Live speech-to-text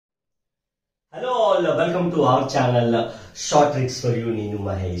Hello all, welcome to our channel Short Tricks for You. Nenu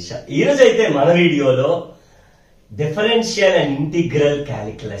Mahesh. Ee roju aithe mana video lo differential and integral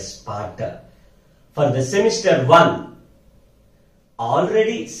calculus part for the semester 1.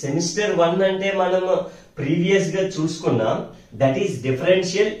 Already semester 1 ante manam previous ga chusukunnam, that is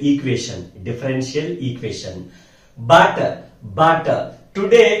differential equation. But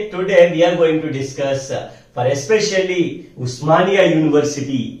today we are going to discuss for especially Osmania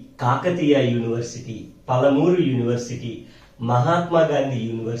University, Kakatiya university, Palamuru university, Mahatma Gandhi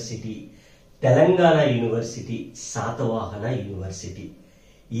university, Telangana university, Satavahana university,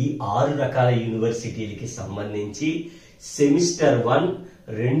 ఈ 6 రకాల యూనివర్సిటీలకి సంబంధించి semester 1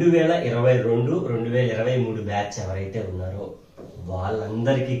 2022-2023 batch ఎవరైతే ఉన్నారో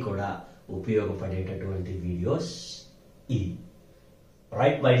వాళ్ళందరికీ కూడా ఉపయోగపడేటటువంటి videos ఇవి.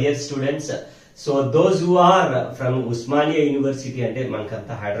 Right my dear students, so those who are from Osmania university అంటే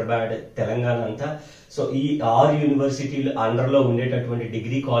మనకంతా హైదరాబాద్, తెలంగాణ అంతా, సో ఈ 6 యూనివర్సిటీలు అండర్ లో ఉండేటటువంటి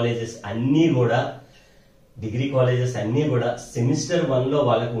డిగ్రీ కాలేజెస్ అన్ని కూడా సెమిస్టర్ 1 లో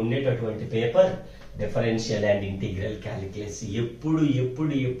వాళ్ళకు ఉండేటటువంటి paper differential and integral calculus ఎప్పుడు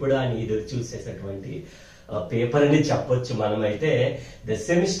అని ఎదురు చూసేటటువంటి పేపర్ అని చెప్పొచ్చు. మనమైతే the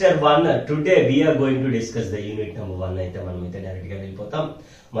semester 1 today we are going to discuss the unit number 1 అయితే మనమైతే డైరెక్ట్ గా వెళ్ళిపోతాం.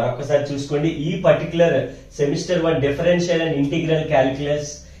 మరొకసారి చూసుకోండి, ఈ particular semester 1 differential and integral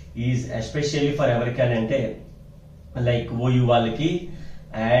calculus is especially for ఎవరికైనా అంటే లైక్ ఓయూ వాళ్ళకి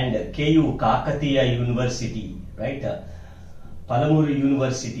and KU Kakatiya university, right, Palamuru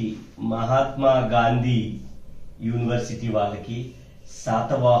university, Mahatma Gandhi university వాళ్ళకి,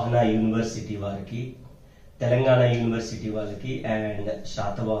 శాతవాహన యూనివర్సిటీ వాళ్ళకి, తెలంగాణ యూనివర్సిటీ వాళ్ళకి అండ్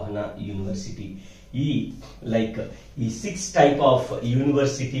శాతవాహన యూనివర్సిటీ, ఈ 6 టైప్ ఆఫ్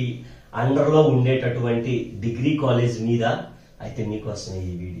యూనివర్సిటీ అండర్ లో ఉండేటటువంటి డిగ్రీ కాలేజ్ మీద అయితే మీకోసం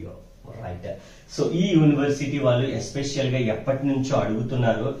ఈ వీడియో, రైట్. సో ఈ యూనివర్సిటీ వాళ్ళు ఎస్పెషల్ గా ఎప్పటి నుంచో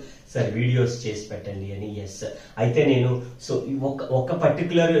అడుగుతున్నారు, సార్ వీడియోస్ చేసి పెట్టండి అని. ఎస్, అయితే నేను సో ఒక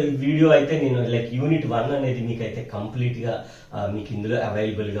పర్టికులర్ వీడియో అయితే నేను యూనిట్ 1 అనేది మీకు అయితే కంప్లీట్ గా మీకు ఇందులో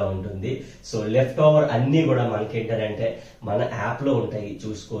అవైలబుల్ గా ఉంటుంది. సో లెఫ్ట్ ఓవర్ అన్ని కూడా మనకి ఏంటంటే మన యాప్ లో ఉంటాయి,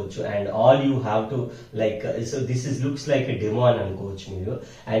 చూసుకోవచ్చు. And all you have to so this is looks like a demo అని అనుకోవచ్చు మీరు.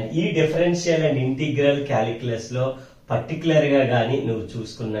 అండ్ ఈ డిఫరెన్షియల్ అండ్ ఇంటిగ్రల్ క్యాలిక్యులస్ లో పర్టికులర్ గా గానీ నువ్వు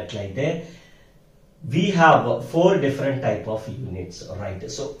చూసుకున్నట్లయితే we have 4 different type of units, right.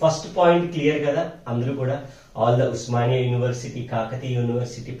 So first point clear kada andaru kuda, all the Osmania University, Kakatiya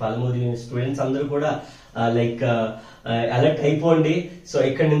University, Palamuru University students andaru kuda alert అయిపోండి. So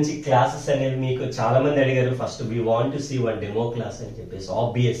ఇక్కడ నుంచి classes అనేవి మీకు చాలా మంది అడిగారు, first we want to see one demo class అని చెప్పేసి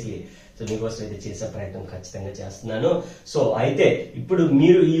ఆబ్వియస్లీ సో మీకోసం అయితే చేసే ప్రయత్నం ఖచ్చితంగా చేస్తున్నాను. సో అయితే ఇప్పుడు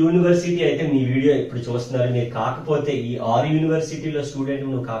మీరు ఈ యూనివర్సిటీ అయితే మీ వీడియో ఇప్పుడు చూస్తున్నారు, మీరు కాకపోతే ఈ 6 యూనివర్సిటీలో స్టూడెంట్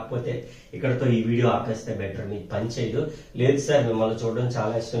నువ్వు కాకపోతే ఇక్కడతో ఈ వీడియో ఆపేస్తే బెటర్, మీకు పని చేయదు. లేదు సార్ మిమ్మల్ని చూడడం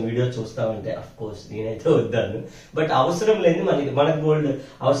చాలా ఇష్టం, వీడియో చూస్తామంటే అఫ్ కోర్స్ నేనైతే వద్దాను, బట్ అవసరం లేదు, మనకు గోల్డ్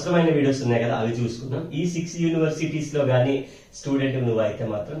అవసరమైన వీడియోస్ ఉన్నాయి కదా అవి చూసుకుందాం. ఈ 6 యూనివర్సిటీస్ లో గానీ స్టూడెంట్ నువ్వు అయితే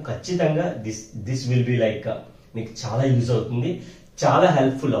మాత్రం ఖచ్చితంగా దిస్ విల్ బి మీకు చాలా యూజ్ అవుతుంది, చాలా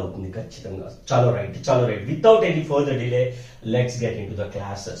హెల్ప్ఫుల్ అవుతుంది ఖచ్చితంగా. చాలా right without any further delay let's get in to the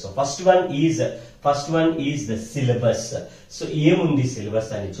class. So first one is the syllabus. So ఏముంది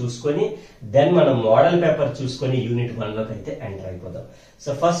సిలబస్ అని చూసుకొని దెన్ మనం మోడల్ పేపర్ చూసుకొని యూనిట్ 1 లోకి అయితే ఎంటర్ అయిపోదాం. సో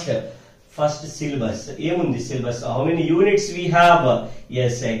ఫస్ట్ సిలబస్ ఏముంది, syllabus how many units we have.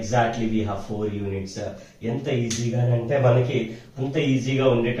 Yes exactly we have 4 units. ఎంత ఈజీగా అంటే మనకి అంత ఈజీగా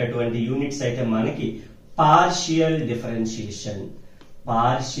ఉండేటటువంటి యూనిట్స్ అయితే మనకి పార్షియల్ డిఫరెన్షియేషన్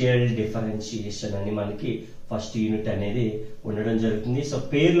అని మనకి ఫస్ట్ యూనిట్ అనేది ఉండడం జరుగుతుంది. సో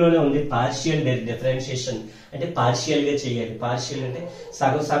పేరులోనే ఉంది పార్షియల్ డిఫరెన్షియేషన్ అంటే పార్షియల్ గా చేయాలి. పార్షియల్ అంటే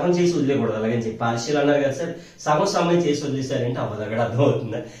సగం చేసి వదిలేకూడదు, అలాగని చెప్పి పార్షియల్ అన్నారు కదా సార్, సగం చేసి వదిలేసారంటే అవ్వదు, అక్కడ అర్థం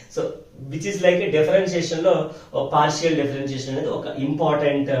అవుతుంది. So which is like differentiation లో పార్షియల్ డిఫరెన్షియేషన్ అనేది ఒక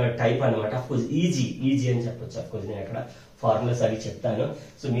ఇంపార్టెంట్ టైప్ అనమాట. అఫ్ కోర్స్ ఈజీ అని చెప్పొచ్చు. అఫ్ కోర్స్ నేను అక్కడ ఫార్ములాస్ అవి చెప్తాను,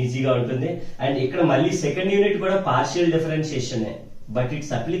 సో ఈజీగా ఉంటుంది. అండ్ ఇక్కడ మళ్ళీ సెకండ్ యూనిట్ కూడా partial differentiation, but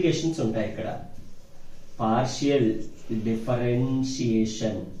its applications ఉంటాయి ఇక్కడ. Partial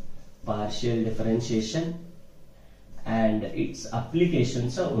differentiation and its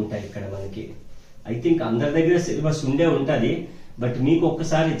applications ఉంటాయి ఇక్కడ మనకి. ఐ థింక్ అందరి దగ్గర సిలబస్ ఉండే ఉంటది, బట్ మీకు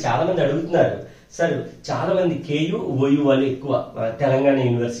ఒక్కసారి చాలా మంది అడుగుతున్నారు, సార్ చాలా మంది కేయూ ఓయూ వాళ్ళు ఎక్కువ, తెలంగాణ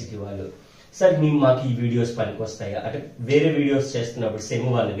యూనివర్సిటీ వాళ్ళు, సార్ మాకు ఈ వీడియోస్ పనికి వస్తాయా అంటే వేరే వీడియోస్ చేస్తున్నప్పుడు సెమ్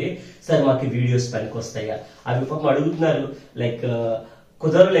వాళ్ళవి, సార్ మాకు వీడియోస్ పనికి వస్తాయా అవి పాపం అడుగుతున్నారు.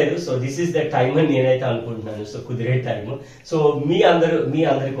 కుదరలేదు. So this is the time అని నేనైతే అనుకుంటున్నాను. సో కుదిరే టైం. సో మీ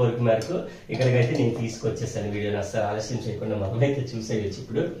అందరి కోరిక మేరకు ఇక్కడికైతే నేను తీసుకొచ్చేసాను వీడియోని. అసలు ఆలస్యం చేయకుండా మనమైతే చూసేయచ్చు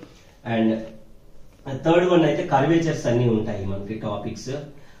ఇప్పుడు. అండ్ థర్డ్ వన్ అయితే కర్వేచర్స్ అన్ని ఉంటాయి మనకి టాపిక్స్.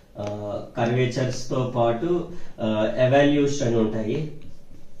 కర్వేచర్స్ తో పాటు ఎవాల్యూట్స్ అని ఉంటాయి,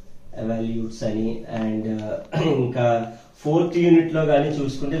 ఎవాల్యూట్స్ అని. అండ్ ఇంకా ఫోర్త్ యూనిట్ లో కానీ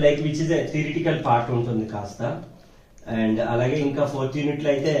చూసుకుంటే like which is theoretical part ఉంటుంది కాస్త. అండ్ అలాగే ఇంకా ఫోర్త్ యూనిట్ లో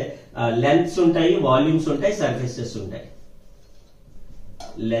అయితే లెంత్స్ ఉంటాయి, వాల్యూమ్స్ ఉంటాయి, సర్ఫేసెస్ ఉంటాయి.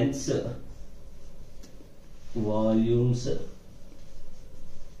 లెంత్స్, వాల్యూమ్స్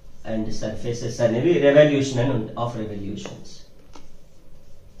అండ్ సర్ఫేసెస్ అనేవి రెవల్యూషన్ అని ఆఫ్ రెవల్యూషన్స్.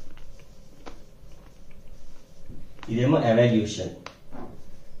 ఇదేమో ఎవాల్యూషన్,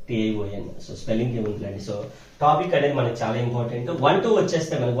 TION. సో స్పెల్లింగ్ ఏముంటుందండి. సో టాపిక్ అనేది మనకి చాలా ఇంపార్టెంట్. 1 2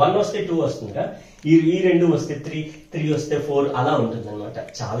 వచ్చేస్తే మనకి 1 వస్తే 2 వస్తుంది కదా, ఈ 2 వస్తే 3 వస్తే 4 అలా ఉంటుంది అనమాట.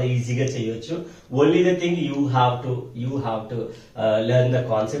 చాలా ఈజీగా చేయొచ్చు. Only the thing you have to learn the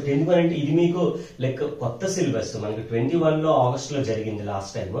concept. ఎందుకంటే ఇది మీకు లైక్ కొత్త సిలబస్. మనకి 21 లో ఆగస్ట్ లో జరిగింది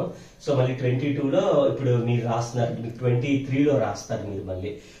లాస్ట్ టైం. సో మళ్ళీ 22 లో ఇప్పుడు మీరు రాస్తున్నారు, మీకు 23 లో రాస్తారు మీరు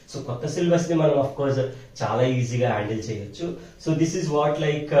మళ్ళీ. సో కొత్త సిలబస్ ని మనం ఆఫ్ కోర్స్ చాలా ఈజీగా హ్యాండిల్ చేయొచ్చు. So this is what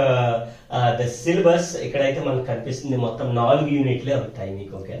like the syllabus. ఇక్కడైతే మనకు కనిపిస్తుంది మొత్తం 4 యూనిట్లే ఉంటాయి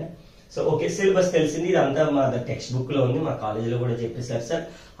మీకు. ఓకేనా? సో ఓకే, సిలబస్ తెలిసింది. ఇదంతా మా టెక్స్ట్ బుక్ లో ఉంది, మా కాలేజీలో కూడా చెప్పేశారు సార్.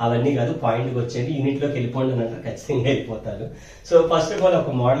 అవన్నీ కాదు, పాయింట్కి వచ్చేది. యూనిట్ లోకి వెళ్ళిపోండి అని అంటారు, ఖచ్చితంగా వెళ్ళిపోతారు. సో ఫస్ట్ ఆఫ్ ఆల్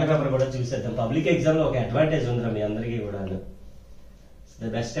ఒక మోడల్ పేపర్ కూడా చూసేద్దాం. పబ్లిక్ ఎగ్జామ్ లో ఒక అడ్వాంటేజ్ ఉందిరా మీ అందరికీ కూడా. The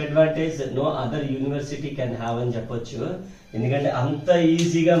best advantage no other university can have అని చెప్పొచ్చు. ఎందుకంటే అంత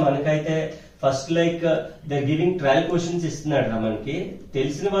ఈజీగా మనకైతే first like the giving 12 questions ఇస్తున్నాడు రా మనకి.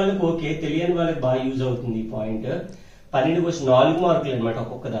 తెలిసిన వాళ్ళకి ఓకే, తెలియని వాళ్ళకి బాగా యూజ్ అవుతుంది ఈ పాయింట్. 12 క్వశ్చన్ 4 మార్కులు అనమాట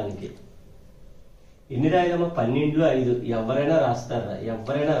ఒక్కొక్క దానికి. ఎన్ని రాయాలమ్మా? 12లో 5. ఎవరైనా రాస్తారా?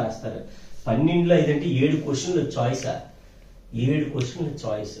 ఎవరైనా రాస్తారు. 12లో 5 అంటే 7 క్వశ్చన్లు చాయిసా? 7 క్వశ్చన్లు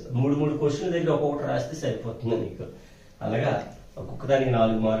చాయిస్. 3 క్వశ్చన్ల దగ్గర ఒక్కొక్కటి రాస్తే సరిపోతుంది నీకు. అలాగా ఒక్కొక్క దానికి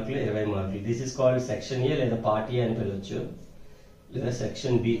 4 మార్కులు, 20 మార్కులు. దిస్ ఇస్ కాల్డ్ సెక్షన్ ఏ లేదా పార్ట్ ఏ అని పిలవచ్చు, లేదా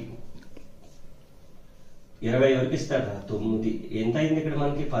సెక్షన్ బి. 20 వరకు ఇస్తాడు. 9 ఎంత అయింది ఇక్కడ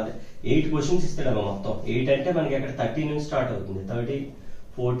మనకి? 8 క్వశ్చన్స్ ఇస్తాడమ్మా మొత్తం. 8 అంటే మనకి అక్కడ 13 నుంచి స్టార్ట్ అవుతుంది. 13,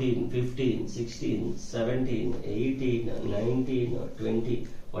 14, 15, 16, 17, 18, 19, 20,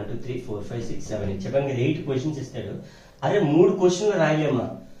 1 2 3 4 5 6 7 చెప్పండి. 8 క్వశ్చన్స్ ఇస్తాడు. అరే 3 క్వశ్చన్లు రాయలేమా?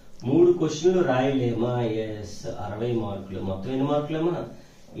 3 క్వశ్చన్లు రాయలేమా? ఎస్, 60 మార్కులు. మొత్తం ఎన్ని మార్కులేమా?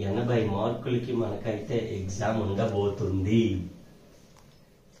 80 మార్కులకి మనకైతే ఎగ్జామ్ ఉండబోతుంది.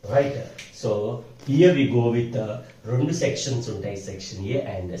 Right. So here we go with 2 sections ఉంటాయి, section A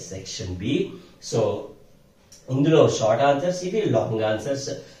and section B. So ఇందులో షార్ట్ ఆన్సర్స్, ఇవి లాంగ్ ఆన్సర్స్.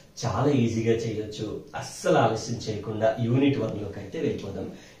 చాలా ఈజీగా చేయొచ్చు. అస్సలు ఆలస్యం చేయకుండా యూనిట్ 1 లోకి అయితే వెళ్ళిపోదాం.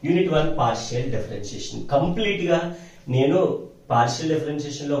 Unit 1 partial differentiation. కంప్లీట్ గా నేను పార్షియల్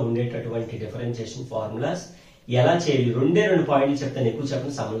డిఫరెన్షియేషన్ లో ఉండేటటువంటి డిఫరెన్షియేషన్ ఫార్ములాస్ ఎలా చేయాలి 2 పాయింట్లు చెప్తాను, ఎక్కువ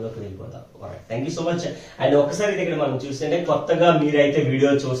చెప్పిన సమయంలోకి వెళ్ళిపోతాం. Thank you so much. And ఒకసారి ఇక్కడ మనం చూస్తే కొత్తగా మీరైతే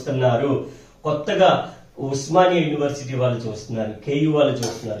వీడియో చూస్తున్నారు, కొత్తగా ఉస్మానియా యూనివర్సిటీ వాళ్ళు చూస్తున్నారు, KU వాళ్ళు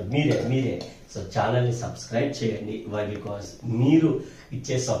చూస్తున్నారు, మీరే. సో ఛానల్ ని సబ్స్క్రైబ్ చేయండి. వై? బికాస్ మీరు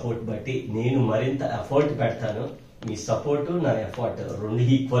ఇచ్చే సపోర్ట్ బట్టి నేను మరింత ఎఫర్ట్ పెడతాను. మీ సపోర్ట్ నా ఎఫర్ట్ 2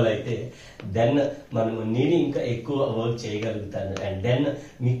 ఈక్వల్ అయితే దెన్ నేను ఇంకా ఎక్కువ వర్క్ చేయగలుగుతాను. అండ్ దెన్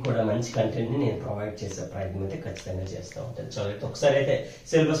మీకు కూడా మంచి కంటెంట్ ని నేను ప్రొవైడ్ చేసే ప్రయత్నం అయితే ఖచ్చితంగా చేస్తూ ఉంటాను. సో అయితే ఒకసారి అయితే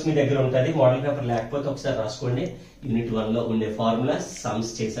సిలబస్ మీ దగ్గర ఉంటుంది. మోడల్ పేపర్ లేకపోతే ఒకసారి రాసుకోండి. యూనిట్ 1 లో ఉండే ఫార్ములా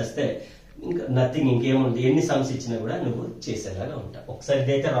సమ్స్ చేసేస్తే ఇంకా నథింగ్, ఇంకేముంది. ఎన్ని సమ్స్ ఇచ్చినా కూడా నువ్వు చేసేలాగా ఉంటావు. ఒకసారి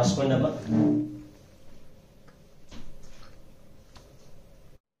ఇదైతే రాసుకోండి అమ్మా.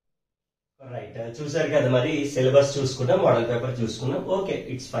 రైట్, చూసారు కదా. మరి సిలబస్ చూసుకున్నాం, మోడల్ పేపర్ చూసుకున్నాం. Okay,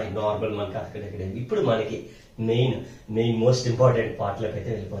 it's fine, normal. మనకి అక్కడెక్కడ. ఇప్పుడు మనకి మెయిన్ మోస్ట్ ఇంపార్టెంట్ పార్ట్ లోకి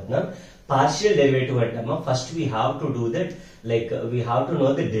అయితే వెళ్ళిపోతున్నాం. Partial derivative అంటమ్మా. First we have to do that, like we have to know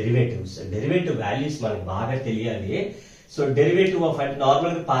the derivatives. Derivative values మనకు బాగా తెలియాలి. సో డెరివేటివ్ ఆఫ్ అంటే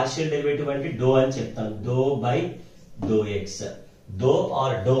నార్మల్ గా పార్షియల్ డెరివేటివ్ అంటే డో అని చెప్తాను. Do by do X. Though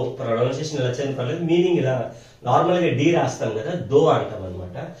are do pronunciation ఎలా చేయని పర్లేదు, మీనింగ్ ఇలా నార్మల్ గా డి రాస్తాం కదా, దో అంటాం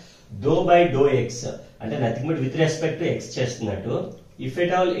అనమాట. దో బై డో ఎక్స్ అంటే nothing but with respect to X చేస్తున్నట్టు. If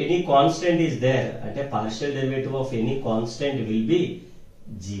at all any constant is there అంటే partial derivative of any constant will be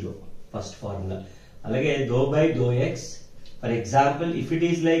 0. First formula. అలాగే దో by though X, for example if it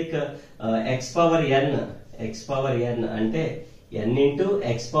is like X power ఎన్ అంటే n into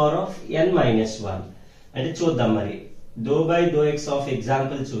X power of n minus 1 అంటే చూద్దాం. మరి దో by though X of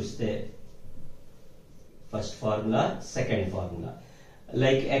example చూస్తే first formula, second formula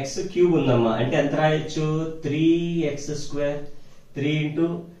like X cube ఉందమ్మా అంటే ఎంత రాయొచ్చు? 3x², 3 into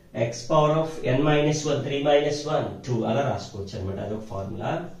X power of n minus 1, 3 minus 1 2 అలా రాసుకోవచ్చు అనమాట. అదొక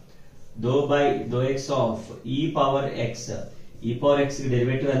formula. Though by though X of ఈ పవర్ ఎక్స్ కి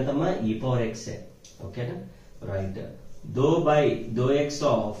డెరివేటివ్ ఎంతమ్మా? ఈ పవర్ ఎక్స్. ఓకేనా right though by though X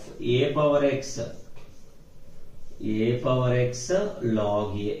of A power X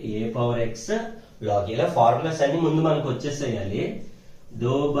log A power X log ఇలా ఫార్ములాస్ అన్ని ముందు మనకు వచ్చేసేయాలి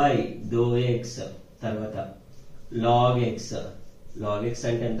దో బై దో ఎక్స్ తర్వాత లాగ్ ఎక్స్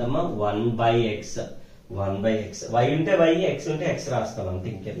అంటే ఎంతమ్మా 1 బై ఎక్స్ వై ఉంటే వై ఎక్స్ ఉంటే ఎక్స్ రాస్తాం అంతే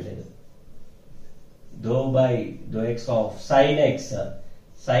ఇంకేం లేదు దో by though X of sign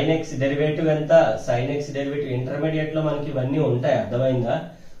X derivative ఎంత సైన్ ఎక్స్ డెరివేటివ్ ఇంటర్మీడియట్ లో మనకి ఇవన్నీ ఉంటాయి అర్థమైందా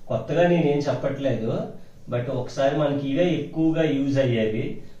కొత్తగా నేనేం చెప్పట్లేదు బట్ ఒకసారి మనకి ఇవే ఎక్కువగా యూజ్ అయ్యేవి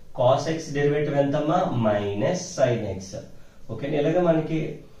కాస్ ఎక్స్ డెరివేటివ్ ఎంతమ్మా మైనస్ సైన్ ఎక్స్ ఓకే ఇలాగా మనకి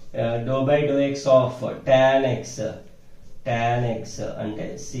do by do X of tan x అంటే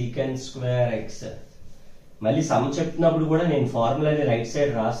సీకెండ్ స్క్వేర్ ఎక్స్ మళ్ళీ సమ్ చెప్తున్నప్పుడు కూడా నేను ఫార్ములాని రైట్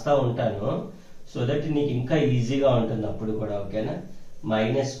సైడ్ రాస్తా ఉంటాను సో దట్ నీకు ఇంకా ఈజీగా ఉంటుంది అప్పుడు కూడా ఓకేనా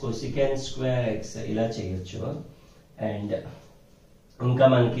మైనస్ కొసికెన్ స్క్వేర్ ఎక్స్ ఇలా చేయొచ్చు అండ్ ఇంకా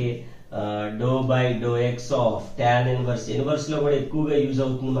మనకి do by do X of tan inverse లో కూడా ఎక్కువగా యూజ్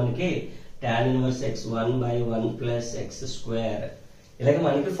అవుతుంది మనకి tan inverse X 1/1 plus X square ఇలాగ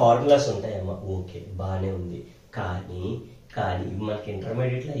మనకి ఫార్ములాస్ ఉంటాయమ్మా ఓకే బానే ఉంది కానీ ఇవి మనకి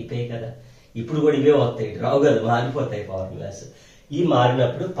ఇంటర్మీడియట్ లో అయిపోయాయి కదా ఇప్పుడు కూడా ఇవే వస్తాయి రావు కదా మారిపోతాయి ఫార్ములాస్ ఈ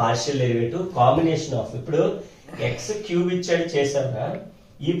మారినప్పుడు పార్షియల్ డెరివేటివ్ కాంబినేషన్ ఆఫ్ ఇప్పుడు ఎక్స్ క్యూబ్ ఇచ్చాడు చేసావురా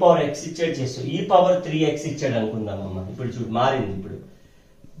ఈ పవర్ ఎక్స్ ఇచ్చాడు చేసావు ఈ పవర్ 3x ఇచ్చాడు అనుకుందామమ్మా ఇప్పుడు చూడు మారింది ఇప్పుడు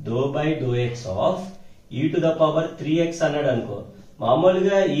దో బై దో ఎక్స్ ఆఫ్ ఈ టు ద పవర్ 3x అన్నాడు అనుకో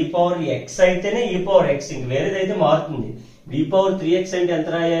మామూలుగా ఈ పవర్ ఎక్స్ అయితేనే ఈ పవర్ ఎక్స్ ఇంక వేరేదైతే మారుతుంది ఈ పవర్ 3x అంటే ఎంత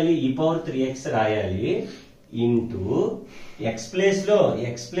రాయాలి ఈ పవర్ 3x రాయాలి ఇంటూ ఎక్స్ ప్లేస్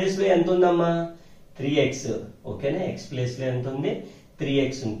లో ఎంత ఉందమ్మా 3x ఓకేనా ఎక్స్ ప్లేస్ లో ఎంత ఉంది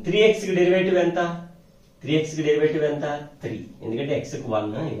 3x ఉంది 3x కి డెరివేటివ్ ఎంత 3 ఎందుకంటే x కి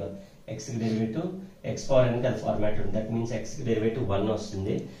 1 ఇగో x కి డెరివేటివ్ x పవర్ n కి ఫార్మాట్ ఉంది దట్ మీన్స్ x కి డెరివేటివ్ 1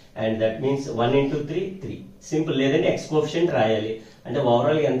 వస్తుంది and that means 1 into 3 simple లేదంటే x కోఎఫిషియంట్ రాయాలి అంటే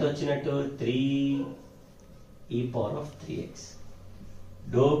ఓవరాల్ ఎంత వచ్చినట్టు 3 e power of 3x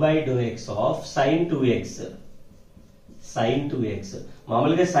do by do X of sin 2x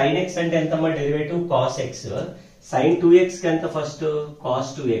మామూలుగా sin x అంటే ఎంతమ్మా derivative cos x sin 2x కి ఎంత first cos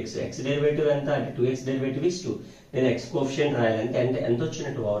 2x x derivative ఎంత అంటే 2x డెరివేటివ్ ఇస్ 2 నేను x కోఎఫిషియంట్ రాయాలి అంటే ఎంత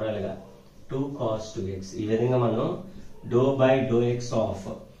వచ్చినట్టు ఓవరాల్ గా 2 cos 2x ఈ విధంగా మనం do by do X of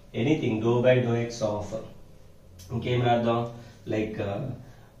anything do by do X of ఇంకేం రాద్దాం like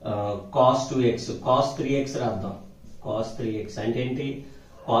cos 2x cos 3x రాద్దాం cos 3x అంటే ఏంటి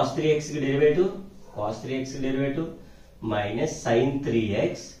cos 3x కి డెరివేటివ్ మైనస్ sin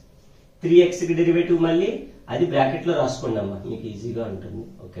 3x కి డెరివేటివ్ మళ్ళీ అది బ్రాకెట్ లో రాసుకోండి అమ్మా మీకు ఈజీగా ఉంటుంది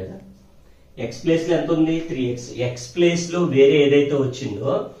ఓకేనా x ప్లేస్ లో ఎంత ఉంది 3x x ప్లేస్ లో వేరే ఏదైతే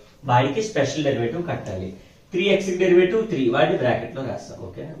వచ్చిందో వాడికి స్పెషల్ డెరివేటివ్ కట్టాలి 3x కి డెరివేటివ్ 3 వాడిని బ్రాకెట్ లో రాస్తాం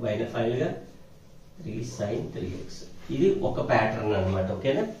ఓకేనా ఫైనల్ గా 3 sin 3x ఇది ఒక ప్యాటర్న్ అన్నమాట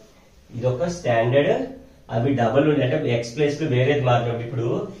ఓకేనా ఇది ఒక స్టాండర్డ్ అవి డబుల్ ఉండి అంటే ఎక్స్ ప్లేస్ లో వేరేది మారినప్పుడు ఇప్పుడు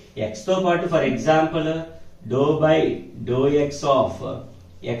ఎక్స్ తో పాటు for example do by do X of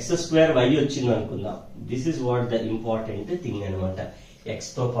X square y వచ్చింది అనుకుందాం this is what the important thing అనమాట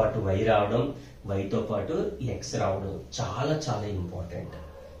ఎక్స్ తో పాటు వై రావడం వై తో పాటు ఎక్స్ రావడం చాలా చాలా important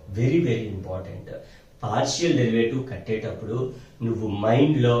very very important partial derivative కట్టేటప్పుడు నువ్వు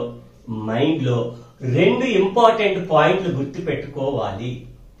మైండ్ లో రెండు ఇంపార్టెంట్ పాయింట్లు గుర్తు పెట్టుకోవాలి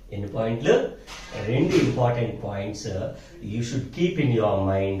ఎన్ని పాయింట్లు రెండు important points you should keep in your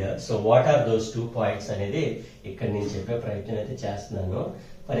mind so what are those 2 points అనేది ఇక్కడ నేను చెప్పే ప్రయత్నం అయితే చేస్తున్నాను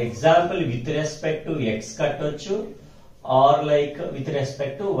for example with respect to X కట్టొచ్చు are like with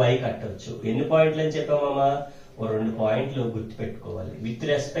respect to why కట్టొచ్చు ఎన్ని పాయింట్లు అని చెప్పామమ్మా ఓ 2 పాయింట్లు గుర్తు పెట్టుకోవాలి with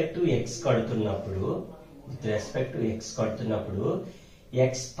respect to X కడుతున్నప్పుడు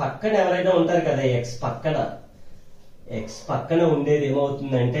X పక్కన ఎవరైనా ఉంటారు కదా ఎక్స్ పక్కన ఉండేది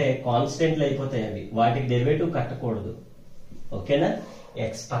ఏమవుతుందంటే కాన్స్టెంట్లు అయిపోతాయి అవి వాటికి డెరివేటివ్ కట్టకూడదు ఓకేనా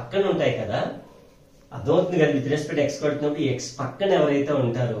ఎక్స్ పక్కన ఉంటాయి కదా అర్థమవుతుంది కదా విత్ రెస్పెక్ట్ ఎక్స్ కడుతున్నప్పుడు ఎక్స్ పక్కన ఎవరైతే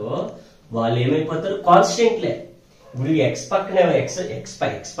ఉంటారో వాళ్ళు ఏమైపోతారు కాన్స్టెంట్లే ఇప్పుడు ఎక్స్ పక్కన ఎక్స్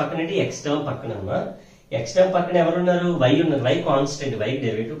పక్కన అంటే ఎక్స్ టర్మ్ పక్కన ఎక్స్ టర్మ్ పక్కన ఎవరున్నారు వై ఉన్నారు why constant why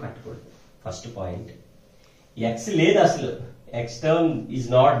derivative కట్టకూడదు first point X లేదు అసలు X term is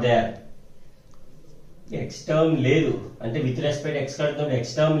not there X term లేదు అంటే with respect X కడుతున్నప్పుడు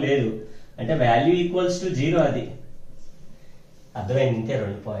X term లేదు అంటే వాల్యూ ఈక్వల్స్ టు 0 అది అర్థమైంది ఇంతే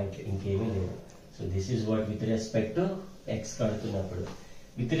 2 పాయింట్లు ఇంకేమీ లేదు so this is what with respect to X కడుతున్నప్పుడు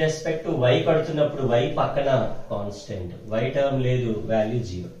with respect to why కడుతున్నప్పుడు why పక్కన కాన్స్టెంట్ వై టర్మ్ లేదు వాల్యూ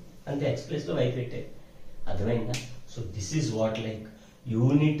 0 అంతే ఎక్స్ ప్లేస్ లో వై పెట్టే అర్థమైందా so this is what like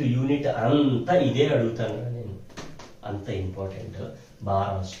unit అంతా ఇదే అడుగుతాను నేను, అంత ఇంపార్టెంట్. బాగా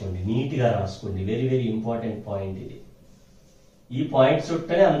రాసుకోండి, నీట్ గా రాసుకోండి, వెరీ వెరీ ఇంపార్టెంట్ పాయింట్ ఇది. ఈ పాయింట్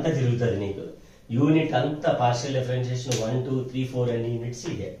చుట్టనే అంతా తిరుగుతుంది నీకు. యూనిట్ అంతా పార్షియల్ డిఫరెన్షియేషన్ 1 2 3 4 అన్ని యూనిట్స్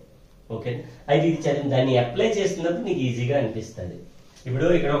ఇదే. ఓకే, అయితే ఇది దాన్ని అప్లై చేస్తున్నప్పుడు నీకు ఈజీగా అనిపిస్తుంది. ఇప్పుడు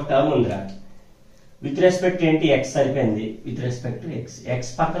ఇక్కడ ఒక టర్మ్ ఉందిరా, విత్ రెస్పెక్ట్ ఏంటి ఎక్స్ సరిపోయింది, with respect to X.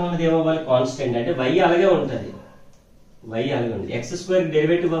 X పక్కన ఉన్నది ఏమవ్వాలి, కాన్స్టెంట్, అంటే వై అలాగే ఉంటుంది, వై అలాగే ఉంటుంది. ఎక్స్ స్క్వేర్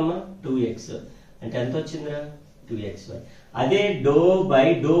డెరివేటివ్ అమ్మ 2x అంటే ఎంత వచ్చిందిరా 2xy. అదే డో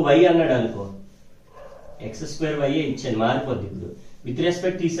వై అన్నాడు అనుకో, ఎక్స్ స్క్వేర్ వై ఇచ్చాను, మారిపోద్ది. ఇప్పుడు విత్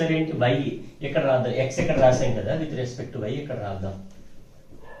రెస్పెక్ట్ ఈసారి ఏంటి వై ఇక్కడ రాద్దాం, ఎక్స్ ఇక్కడ రాసాం కదా, విత్ రెస్పెక్ట్ వై ఇక్కడ రాద్దాం.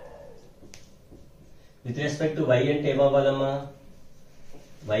 విత్ రెస్పెక్ట్ వై అంటే ఏమవ్వాలమ్మా,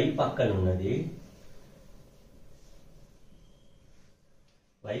 వై పక్కన ఉన్నది,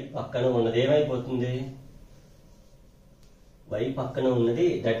 వై పక్కన ఉన్నది ఏమైపోతుంది, వై పక్కన ఉన్నది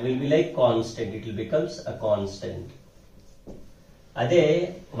that will be like constant, it will becomes a constant. అదే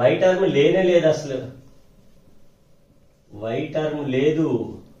వై టర్మ్ లేనే లేదు అసలు, వై టర్మ్ లేదు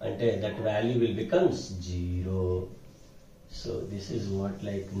అంటే that value will becomes 0. So this is what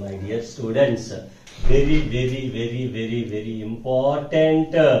like my dear students, very very very very very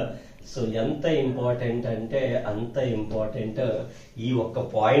important. So ఎంత important అంటే అంత important. ఈ ఒక్క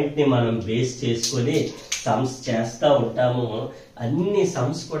పాయింట్ ని మనం బేస్ చేసుకొని సమ్స్ చేస్తా ఉంటాము, అన్ని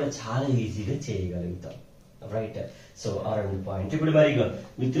సమ్స్ కూడా చాలా ఈజీగా చేయగలుగుతాం, రైట్. సో ఆ రెండు పాయింట్. ఇప్పుడు మరి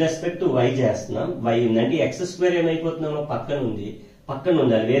విత్ రెస్పెక్ట్ టు వై చేస్తున్నాం, వై ఉందండి, ఎక్స్ స్క్వేర్ ఏమైపోతున్నామో పక్కన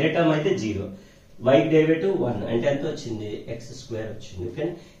ఉండాలి, వేరే టర్మ్ అయితే 0. వై డెరివేటివ్ 1 అంటే ఎంత వచ్చింది, ఎక్స్ స్క్వేర్ వచ్చింది. ఓకే,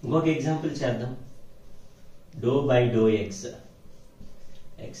 ఇంకొక ఎగ్జాంపుల్ చేద్దాం. Do by do X,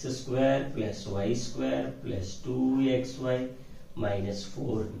 X square plus y square plus 2xy minus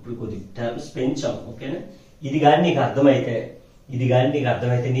 4. ఇప్పుడు కొద్ది టర్మ్స్ పెంచాం. ఓకేనా, ఇది కానీ నీకు అర్థమైతే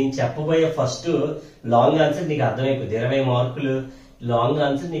నేను చెప్పబోయే ఫస్ట్ లాంగ్ ఆన్సర్ నీకు అర్థమైపోతుంది. 20 మార్కులు లాంగ్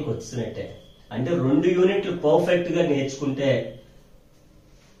ఆన్సర్ నీకు వచ్చినట్టే. అంటే 2 యూనిట్లు పర్ఫెక్ట్ గా నేర్చుకుంటే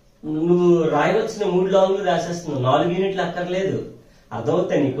నువ్వు రాయవలసిన 3 లాంగ్లు రాసేస్తున్నావు, 4 యూనిట్లు అక్కర్లేదు.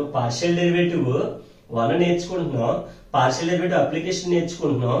 అర్థమవుతాయి నీకు. Partial derivative 1 నేర్చుకుంటున్నావు, partial derivative application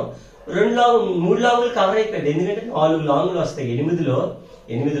నేర్చుకుంటున్నావు, 3 లాంగులు cover అయిపోయింది. ఎందుకంటే 4 లాంగులు వస్తాయి.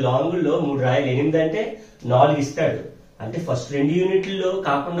 8 లాంగుల్లో 3 రాయాలి. 8 అంటే 4 ఇస్తాడు. అంటే ఫస్ట్ 2 యూనిట్లలో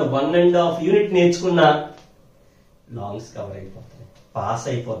కాకుండా 1.5 యూనిట్ నేర్చుకున్నా లాంగ్స్ కవర్ అయిపోతాయి, పాస్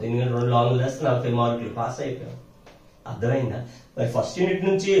అయిపోతాయి. ఎందుకంటే 2 లాంగులు వేస్తే 40 మార్కులు, పాస్ అయిపోయాం. అర్థమైందా? మరి ఫస్ట్ యూనిట్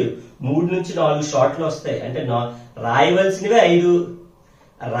నుంచి 3 నుంచి 4 షార్ట్లు వస్తాయి. అంటే రాయవలసినవే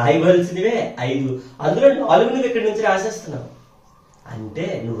 5, అందులో 4 నువ్వు ఇక్కడి నుంచి రాసేస్తున్నావు. అంటే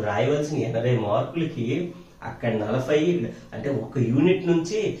నువ్వు రాయవలసిన 80 మార్కులకి అక్కడ 40, అంటే ఒక యూనిట్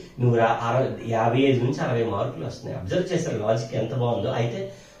నుంచి నువ్వు 55 నుంచి 60 మార్కులు వస్తున్నాయి. అబ్జర్వ్ చేశారు లాజిక్ ఎంత బాగుందో. అయితే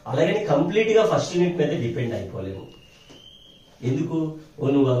అలాగని కంప్లీట్ గా ఫస్ట్ యూనిట్ మీద డిపెండ్ అయిపోలేము. ఎందుకు,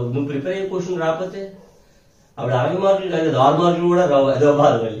 నువ్వు ప్రిపేర్ అయ్యే క్వశ్చన్ రాకపోతే అప్పుడు 60 మార్కులు కాదు, 6 మార్కులు కూడా రావు, అదో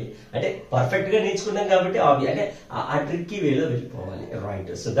బాధ మళ్ళీ. అంటే పర్ఫెక్ట్ గా నేర్చుకున్నాం కాబట్టి అంటే ఆ ట్రిక్కీ వేలో వెళ్ళిపోవాలి,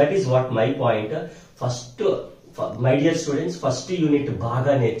 right. So that is what my point. First my dear students, first unit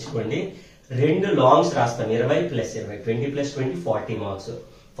బాగా నేర్చుకోండి. 2 లాంగ్స్ రాస్తాం, 20 plus 20, 20 plus 20 40 marks.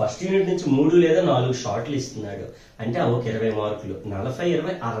 First unit నుంచి 3 లేదా 4 షార్ట్లు ఇస్తున్నాడు. అంటే ఒక 20 మార్కులు, 40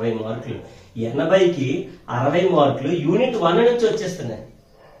 20 60 మార్కులు. 80కి 60 మార్కులు యూనిట్ 1 నుంచి వచ్చేస్తున్నాయి.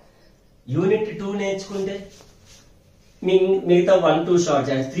 యూనిట్ 2 నేర్చుకుంటే మిగతా 1 2 షార్ట్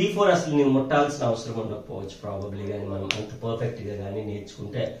 3 4 అసలు నువ్వు ముట్టాల్సిన అవసరం ఉండకపోవచ్చు ప్రాబబ్లీ. కానీ మనం అంత పర్ఫెక్ట్ గా కానీ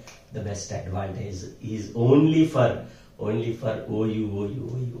నేర్చుకుంటే the best advantage is only for OU,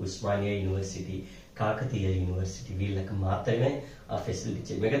 Osmania university, Kakatiya university, వీళ్ళకి మాత్రమే ఆ ఫెసిలిటీ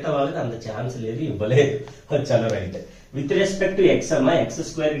ఇచ్చేది. మిగతా వాళ్ళకి అంత ఛాన్స్ లేదు, ఇవ్వలేదు. చాలా right. With respect to X అమ్మా, X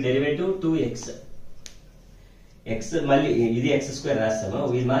square derivative 2x. X మళ్ళీ ఇది ఎక్స్ స్క్వేర్ రాస్తామా,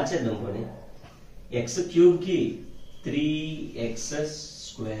 ఇది మార్చేద్దాం పోనీ. ఎక్స్ క్యూబ్ కి 3x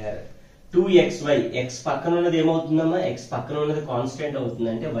స్క్వేర్ 2xy. ఎక్స్ పక్కన ఉన్నది ఏమవుతుందమ్మా, ఎక్స్ పక్కన ఉన్నది కాన్స్టెంట్ అవుతుంది.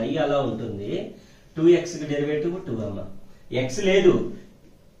 అంటే y అలా ఉంటుంది. 2x కి డెరివేటివ్ 2 అమ్మా. ఎక్స్ లేదు,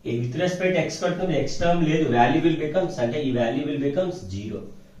 విత్ రెస్పెక్ట్ ఎక్స్ కట్టుకుంది, ఎక్స్ టర్మ్ లేదు, వాల్యూ విల్ బికమ్స్, అంటే ఈ వాల్యూ విల్ బికమ్స్ 0.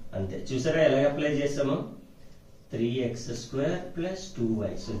 అంతే. చూసారా ఎలా అప్లై చేస్తామో, 3x square plus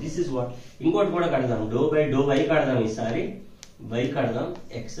 2y. So this is what. ఇంకోటి కూడా కడదాం, డో బై డో వై కడదాం. ఈసారి y కడదాం,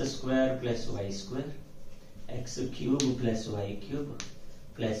 X square plus y square, X cube plus y cube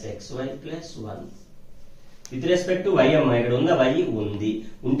plus xy plus 1. With respect to why అమ్మా, ఇక్కడ ఉందా, వై ఉంది.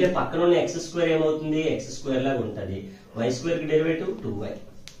 ఉంటే పక్కన ఉన్న ఎక్స్ స్క్వేర్ ఏమవుతుంది, ఎక్స్ స్క్వేర్ లాగా ఉంటుంది. వై స్క్వేర్ కి డెరివేటివ్ 2y.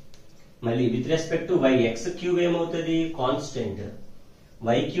 మళ్ళీ with respect to why, X cube ఏమవుతుంది, కాన్స్టెంట్.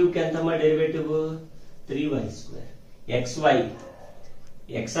 వై క్యూబ్ కి ఎంతమ్మా డెరివేటివ్ 3y స్క్వేర్.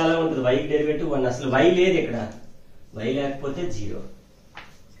 ఎక్స్ అలా ఉంటుంది, వైకి డెరివేటివ్ 1. అసలు వై లేదు ఇక్కడ, వై లేకపోతే 0.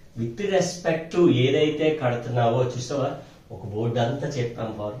 విత్ రెస్పెక్ట్ టు ఏదైతే కడుతున్నావో చూసావా, ఒక బోర్డు అంతా చెప్పాం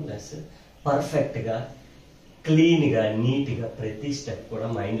ఫార్ములాస్, పర్ఫెక్ట్ గా క్లీన్ గా నీట్ గా ప్రతి స్టెప్ కూడా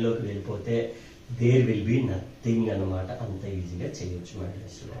మైండ్ లోకి వెళ్ళిపోతే దేర్ విల్ బి నథింగ్ అనమాట. అంత ఈజీగా చేయొచ్చు మై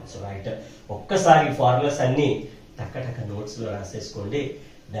డియర్ స్టూడెంట్స్. రైట్, ఒక్కసారి ఫార్ములాస్ అన్ని టక్క నోట్స్ లో రాసేసుకోండి.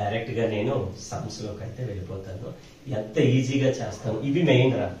 డైరెక్ట్ గా నేను సమ్స్ లోకి అయితే వెళ్ళిపోతాను. ఎంత ఈజీగా చేస్తాను. ఇవి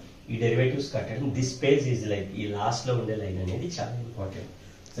మెయిన్ రా, ఈ డెరివేటివ్స్ కట్టడం. దిస్ పేజ్ ఈజ్ లైక్ ఈ లాస్ట్ లో ఉండే లైన్ అనేది చాలా ఇంపార్టెంట్.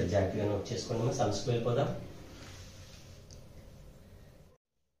 సో జాగ్రత్తగా నోట్ చేసుకోండి. సమ్స్ కి వెళ్ళిపోదాం.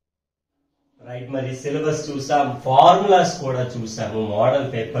 రైట్, మరి సిలబస్ చూసాం, ఫార్ములాస్ కూడా చూసాము, మోడల్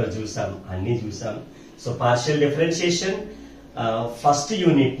పేపర్ చూసాం, అన్ని చూసాం. So partial differentiation first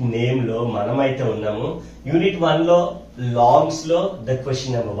unit name లో మనమైతే ఉన్నాము. యూనిట్ 1 లో లాంగ్స్ లో the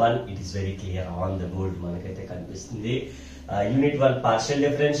question number 1 it is very clear on the board మనకైతే కనిపిస్తుంది. Unit 1 partial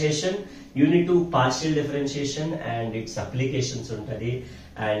differentiation, unit 2 partial differentiation and its applications ఉంటది,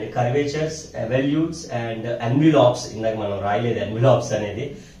 అండ్ కర్వేచర్స్, ఎవల్యూట్స్ అండ్ ఎన్విలాప్స్. ఇందాక మనం రాయలేదు ఎన్విలాప్స్ అనేది.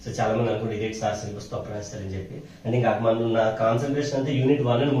 సో చాలా మంది అనుకుంటే ఇదే సార్ సిలబస్ తప్పు రాస్తారని చెప్పి. అంటే ఇంకా మనం నా కాన్సన్ట్రేషన్ అంతా యూనిట్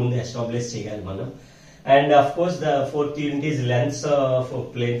 1 ముందు ఎస్టాబ్లిష్ చేయాలి మనం. And of course the 4th unit is lens of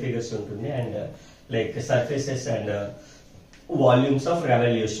plane figures ఉంటుంది, and like surfaces and volumes of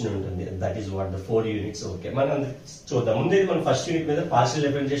revolution ఉంటుంది. That is what the 4 units. Okay, మనం చూద్దాం. ముందు మనం ఫస్ట్ యూనిట్ మీద పార్షియల్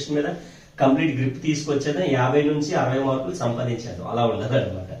డిఫరెన్షియేషన్ మీద కంప్లీట్ గ్రిప్ తీసుకొచ్చేదా 50 నుంచి 60 మార్కులు సంపాదించారు. అలా ఉండదు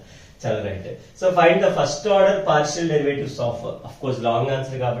అనమాట. చాలా right. So find the first order partial derivatives of course long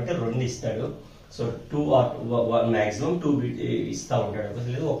answer కాబట్టి 2 ఇస్తాడు. సో 2 ఆర్ మాక్సిమం 2 ఇస్తా ఉంటాడు,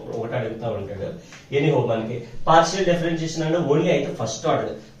 లేదు ఒకటి అడుగుతా ఉంటాడు. ఎనీహో మనకి పార్షియల్ డిఫరెన్షియేషన్ అంటే ఓన్లీ అయితే ఫస్ట్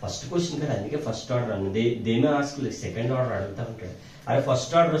ఆర్డర్, ఫస్ట్ క్వశ్చన్ కదా, అందుకే ఫస్ట్ ఆర్డర్ అన్నది. దేమే ఆర్ట్స్ సెకండ్ ఆర్డర్ అడుగుతా ఉంటాడు. అదే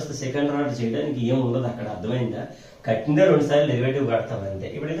ఫస్ట్ ఆర్డర్ వస్తే సెకండ్ ఆర్డర్ చేయడానికి ఏం ఉండదు అక్కడ. అర్థమైందా? కట్టిందే 2 సార్లు డెరివేటివ్ కడతాం అంతే.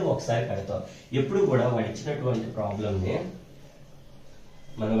 ఇప్పుడైతే ఒకసారి కడతాం. ఎప్పుడు కూడా వాడు ఇచ్చినటువంటి ప్రాబ్లమ్ ని,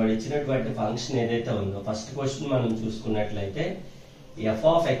 వాడు ఇచ్చినటువంటి ఫంక్షన్ ఏదైతే ఉందో ఫస్ట్ క్వశ్చన్ మనం చూసుకున్నట్లయితే F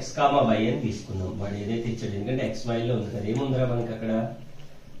of X comma why అని తీసుకుందాం. వాడు ఏదైతే ఇచ్చాడు, ఎందుకంటే ఎక్స్ వై లో ఉంది కదా, ఏముందిరా మనకి అక్కడ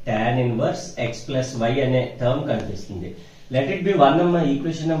tan inverse X plus why అనే టర్మ్ కనిపిస్తుంది. లెట్ ఇట్ బి 1 అమ్మా,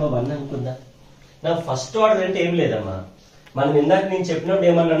 ఈక్వేషన్ నెంబర్ 1 అనుకుందా. నా ఫస్ట్ ఆర్డర్ అంటే ఏం లేదమ్మా, మనం ఇందాక నేను చెప్పినప్పుడు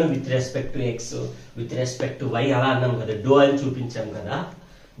ఏమన్నాను, with respect to X with respect to why అలా అన్నాం కదా, డో అని చూపించాం కదా.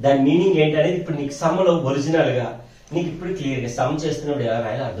 దాని మీనింగ్ ఏంటి అనేది ఇప్పుడు నీకు సమ్లో ఒరిజినల్ గా నీకు ఇప్పుడు క్లియర్ గా సమ్ చేస్తున్నప్పుడు ఎలా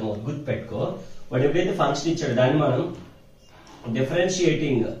రాయాలో అర్థం అవుతుంది. గుర్తు పెట్టుకో, వాడు ఎప్పుడైతే ఫంక్షన్ ఇచ్చాడు దాన్ని మనం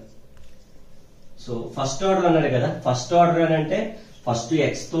డిఫరెన్షియేటింగ్. సో ఫస్ట్ ఆర్డర్ అన్నాడు కదా, ఫస్ట్ ఆర్డర్ అని అంటే ఫస్ట్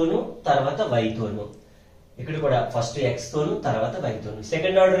ఎక్స్ తోను తర్వాత వై తోను. ఇక్కడ కూడా ఫస్ట్ ఎక్స్ తోను తర్వాత వై తోను.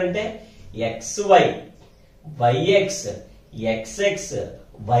 సెకండ్ ఆర్డర్ అంటే X why, y x, XX,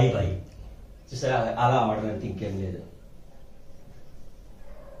 YY. చూసారా, అలా ఆర్డర్ అంటే ఇంకేం లేదు.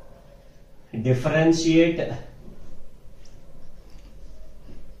 Differentiate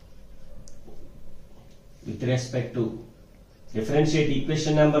with respect to differentiate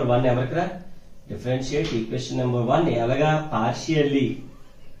equation number 1 ఎవరికరా, differentiate equation number 1 ఎలాగా, partially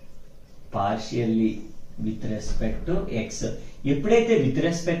with respect to X. ఎప్పుడైతే విత్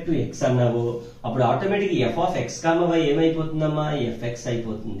రెస్పెక్ట్ టు ఎక్స్ అన్నావో అప్పుడు automatic F of X comma why ఏమైపోతుందమ్మా, FX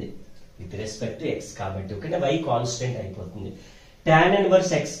అయిపోతుంది with respect to X కాబట్టి. Okay, why constant అయిపోతుంది. tan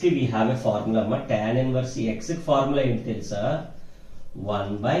inverse X కి we have a formula అమ్మా. tan inverse X కి formula ఏంటి తెలుసా,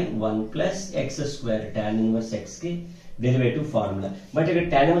 1/1 plus X square. tan inverse X కి derivative formula. But ఇక్కడ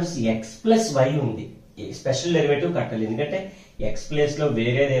tan inverse X plus why ఉంది, స్పెషల్ డెరివేటివ్ కట్టాలి. ఎందుకంటే ఎక్స్ ప్లేస్ లో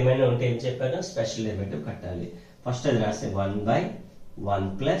వేరేది ఏమైనా ఉంటే ఏం చెప్పాను, స్పెషల్ డెరివేటివ్ కట్టాలి. ఫస్ట్ అది రాస్తే 1/1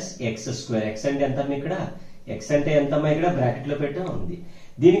 ప్లస్ ఎక్స్ స్క్వేర్. ఎక్స్ అంటే ఎంత ఇక్కడ, ఎక్స్ అంటే ఎంతమ్మా ఇక్కడ బ్రాకెట్ లో పెట్టా ఉంది.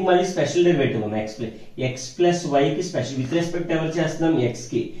 దీనికి మళ్ళీ special derivative X plus why కి స్పెషల్. విత్ రెస్పెక్ట్ ఎవరు చేస్తున్నాం, ఎక్స్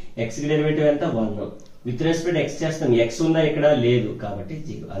కి. ఎక్స్ కి డెరివేటివ్ ఎంత 1. విత్ రెస్పెక్ట్ ఎక్స్ చేస్తాం, ఎక్స్ ఉందా ఇక్కడ, లేదు కాబట్టి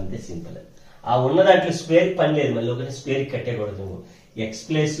 0. అంతే సింపుల్. ఆ ఉన్న దాంట్లో స్క్వేర్ పని లేదు, మళ్ళీ ఒకటి స్క్వేర్ కట్టేకూడదు. ఎక్స్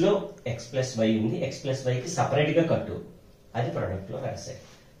ప్లేస్ లో ఎక్స్ ప్లస్ వై ఉంది, ఎక్స్ ప్లస్ వై కి సపరేట్ గా కట్టు, అది ప్రొడక్ట్ లో రాశాయి.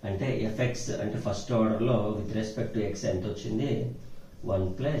 అంటే ఎఫ్ఎక్స్ అంటే ఫస్ట్ ఆర్డర్ లో విత్ రెస్పెక్ట్ టు ఎక్స్ ఎంత వచ్చింది, 1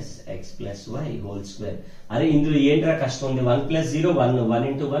 plus X plus y whole square. అరే ఇందులో ఏంట్రా కష్టం ఉంది, 1 ప్లస్ 0 1, 1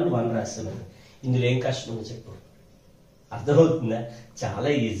 ఇంటూ 1 1 రాస్తామని. ఇందులో ఏం కష్టం ఉంది చెప్పు, అర్థమవుతుందా? చాలా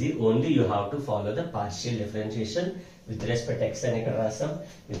easy. Only you have to follow the partial differentiation. With respect X అని ఇక్కడ రాస్తాం,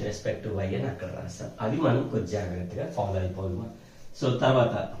 విత్ రెస్పెక్ట్ వై అని అక్కడ రాస్తాం. అది మనం కొంచెం జాగ్రత్తగా ఫాలో అయిపోదాం. సో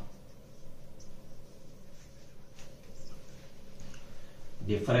తర్వాత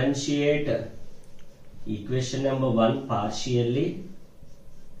differentiate equation number 1 partially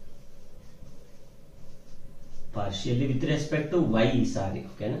with respect to y ఈసారి.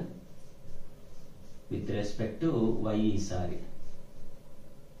 ఓకేనా, with respect to y ఈసారి.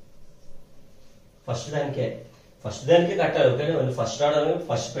 ఫస్ట్ దానికే కట్టాలి. ఓకేనా, మళ్ళీ ఫస్ట్ ఆర్డర్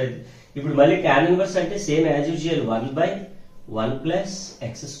ఫస్ట్ ప్రైజ్. ఇప్పుడు మళ్ళీ tan ఇన్వర్స్ అంటే same as usual 1/1 plus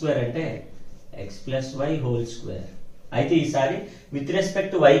X square అంటే X plus y whole square. అయితే ఈసారి విత్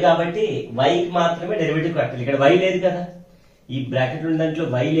రెస్పెక్ట్ వై కాబట్టి వైకి మాత్రమే డెరివేటివ్ కట్టాలి. ఇక్కడ వై లేదు కదా, ఈ బ్రాకెట్ ఉన్న దాంట్లో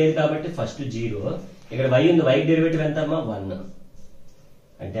వై లేదు కాబట్టి ఫస్ట్ 0. ఇక్కడ వై ఉంది, వై డెరివేటివ్ ఎంత అమ్మా 1.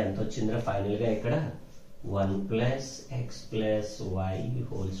 అంటే ఎంత వచ్చిందిరా ఫైనల్ గా ఇక్కడ 1 plus X plus y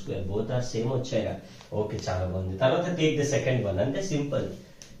whole square. Both are same వచ్చాయిరా. Okay, చాలా బాగుంది. తర్వాత టేక్ ద సెకండ్ వన్. అంటే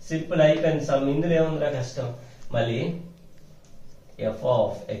సింపుల్ అయిపోయింది సమ్. ఇందులో ఏముందిరా కష్టం. మళ్ళీ ఎఫ్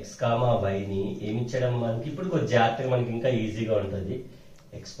ఆఫ్ ఎక్స్ కామా వైని ఏమిచ్చడం మనకి ఇప్పుడు కొంచెం జాగ్రత్తగా మనకి ఇంకా ఈజీగా ఉంటుంది.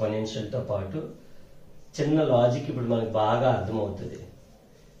 ఎక్స్పోనెన్షియల్ తో పాటు చిన్న లాజిక్ ఇప్పుడు మనకి బాగా అర్థమవుతుంది.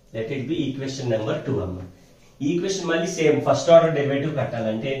 Let it be equation number 2 అమ్మ. ఈక్వేషన్ మళ్ళీ సేమ్ ఫస్ట్ ఆర్డర్ డెరివేటివ్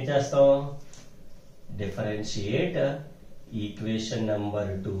కట్టాలంటే ఏం చేస్తాం, డిఫరెన్షియేట్ ఈక్వేషన్ నెంబర్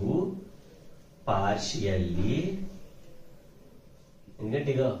 2 పార్షియల్లీ. ఎందుకంటే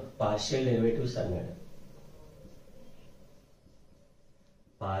ఇక పార్షియల్ డెరివేటివ్స్ అన్నాడు.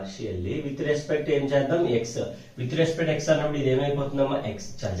 పార్షియల్లీ విత్ రెస్పెక్ట్ ఏం చేద్దాం, ఎక్స్. విత్ రెస్పెక్ట్ ఎక్స్ అన్నప్పుడు ఇది ఏమైపోతుందమ్మా, ఎక్స్.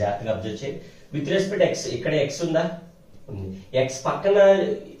 చాలా జాగ్రత్తగా అబ్జర్వ్ చేయి. విత్ రెస్పెక్ట్ ఎక్స్, ఇక్కడ ఎక్స్ ఉందా, ఉంది. ఎక్స్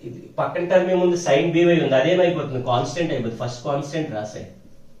పక్కన టర్మ్ ఏముంది, సైన్ బీవై ఉంది. అదేమైపోతుంది, కాన్స్టెంట్ అయిపోతుంది. ఫస్ట్ కాన్స్టెంట్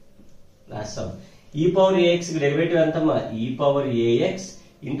రాసాం. ఈ పవర్ ఏఎక్స్ డెరివేటివ్ ఎంతమ్మా, ఈ power AX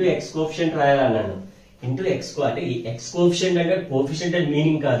into X coefficient రాయాలన్నాను. Into X అంటే ఎక్స్ కోఫిషియంట్ అంటే కోఫిషియంట్ అని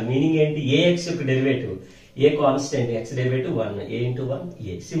మీనింగ్ కాదు. మీనింగ్ ఏంటి, ఏఎక్స్ యొక్క derivative. A constant, X derivative 1, A into 1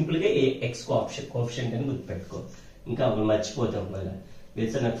 A. Simple గా ఏ ఎక్స్ కోఫిషియంట్ అని గుర్తుపెట్టుకో. ఇంకా మర్చిపోతాం మళ్ళీ.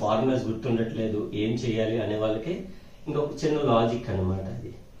 మీరు నాకు ఫార్ములాస్ గుర్తుండట్లేదు ఏం చేయాలి అనే వాళ్ళకి ఇంకొక చిన్న లాజిక్ అనమాట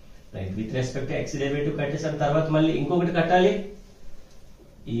అది. Right, with respect X derivative కట్టేసిన తర్వాత మళ్ళీ ఇంకొకటి కట్టాలి.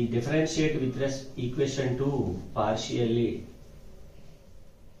 ఈ differentiate with equation 2 partially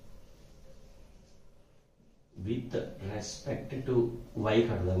with respect to why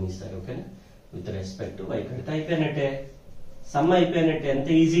కడదాం ఈసారి. ఓకేనా, విత్ రెస్పెక్ట్ టు వై కడితే అయిపోయినట్టే, సమ్ అయిపోయినట్టే. ఎంత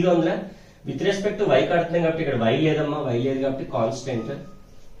ఈజీగా ఉందిరా. విత్ రెస్పెక్ట్ టు వై కడుతున్నాం కాబట్టి ఇక్కడ వై లేదమ్మా, వై లేదు కాబట్టి కాన్స్టెంట్.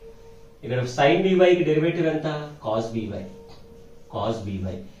 ఇక్కడ సైన్ బీవైకి డెరివేటివ్ ఎంత, కాస్ బీవై.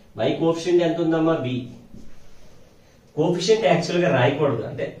 వై కోఫిషియంట్ ఎంత ఉందమ్మా, బి. కోఫిషియంట్ యాక్చువల్ గా రాయకూడదు,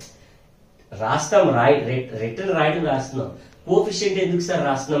 అంటే రాస్తాం, రిటర్న్ రాయడం రాస్తున్నాం. కోఫిషియంట్ ఎందుకు సార్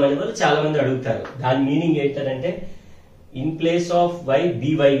రాస్తున్నాం అనే వాళ్ళు చాలా మంది అడుగుతారు. దాని మీనింగ్ ఏంటంటే in place of why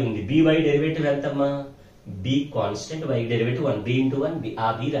by ఉంది. బీవై డెరివేటివ్ ఎంతమ్మా, be constant, why derivative 1, B into 1 B. ఆ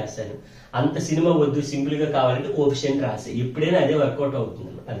బి రాశాను. అంత సినిమా వద్దు, సింపుల్ గా కావాలంటే కోఫిషియంట్ రాసే. ఎప్పుడైనా అదే వర్కౌట్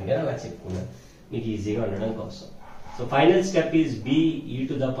అవుతుంది. అందుకని అలా చెప్పుకున్నాను మీకు ఈజీగా ఉండడం కోసం. So final step is B ఈ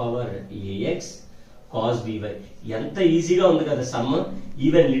to the power AX cos by. ఎంత ఈజీగా ఉంది కదా some.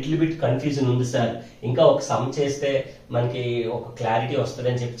 Even little bit confusion ఉంది సార్, ఇంకా ఒక సమ్ చేస్తే మనకి ఒక క్లారిటీ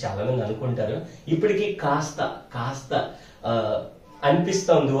వస్తుందని చెప్పి చాలా మంది అనుకుంటారు. ఇప్పటికి కాస్త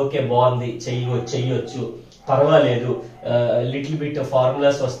అనిపిస్తుంది, ఓకే బాగుంది, చెయ్యొచ్చు, పర్వాలేదు, లిటిల్ బిట్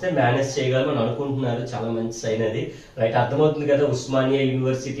ఫార్ములాస్ వస్తే మేనేజ్ చేయగలమని అనుకుంటున్నారు. చాలా మంచి సైన్ అది. రైట్, అర్థమవుతుంది కదా. Osmania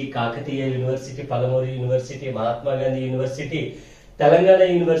university, Kakatiya university, Palamuru university, Mahatma Gandhi university, Telangana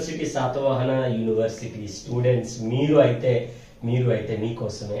university, Satavahana university students మీరు అయితే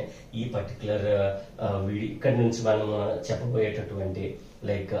మీకోసమే ఈ పర్టికులర్ ఇక్కడ నుంచి మనం చెప్పబోయేటటువంటి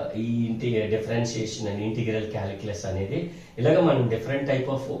లైక్ ఈ డిఫరెన్షియేషన్ అండ్ ఇంటిగ్రల్ క్యాలిక్యులస్ అనేది ఇలాగ మనం డిఫరెంట్ టైప్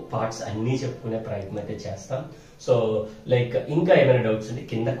ఆఫ్ పార్ట్స్ అన్ని చెప్పుకునే ప్రయత్నం అయితే చేస్తాం. సో లైక్ ఇంకా ఏమైనా డౌట్స్ ఉంటే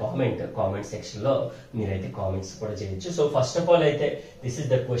కింద కామెంట్ సెక్షన్ లో మీరైతే కామెంట్స్ కూడా చేయొచ్చు. సో ఫస్ట్ ఆఫ్ ఆల్ అయితే this is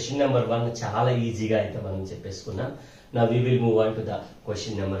the question number 1. చాలా ఈజీగా అయితే మనం చెప్పేసుకున్నాం. Now we will move on to the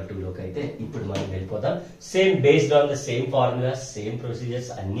question number 2 లోకి అయితే ఇప్పుడు మనం వెళ్ళిపోదాం. Same based on the same formulas, same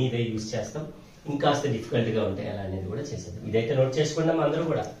procedures అన్ని ఇవే యూజ్ చేస్తాం. ఇంకాస్త డిఫికల్ట్ గా ఉంటాయి అలా అనేది కూడా చేసేది. ఇదైతే నోట్ చేసుకున్నాం అందరూ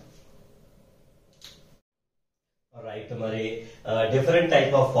కూడా. రైట్, మరి డిఫరెంట్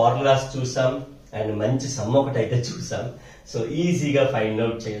టైప్ ఆఫ్ ఫార్ములాస్ చూసాం అండ్ మంచి సమ్ ఒకటి అయితే చూసాం. సో ఈజీగా ఫైండ్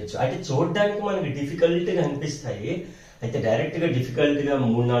అవుట్ చేయొచ్చు. అయితే చూడడానికి మనకి డిఫికల్ట్ గా అనిపిస్తాయి, అయితే డైరెక్ట్ గా డిఫికల్ట్ గా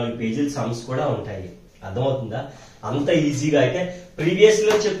 3-4 పేజీల సమ్స్ కూడా ఉంటాయి. అర్థమవుతుందా? అంత ఈజీగా అయితే ప్రీవియస్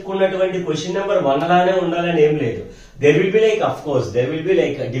లో చెప్పుకున్నటువంటి క్వశ్చన్ నెంబర్ 1 లానే ఉండాలని ఏం లేదు. There will be like, of course there will be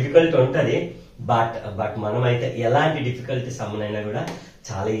like difficult ఉంటది. బట్ మనం అయితే ఎలాంటి డిఫికల్టీ సమ్ అయినా కూడా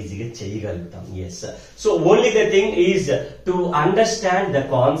చాలా ఈజీగా చేయగలుగుతాం. Yes, so only the thing is to understand the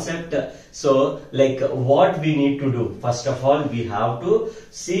concept. So like what we need to do, first of all we have to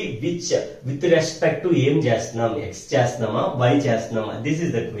see which with respect to ఏం చేస్తున్నాం, ఎక్స్ చేస్తున్నామా why చేస్తున్నామా, this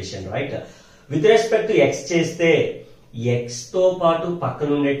is the question. Right, with respect to X చేస్తే X తో పాటు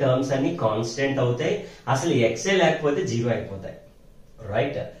పక్కనుండే terms అన్ని constant అవుతాయి. అసలు ఎక్సే లేకపోతే 0 అయిపోతాయి.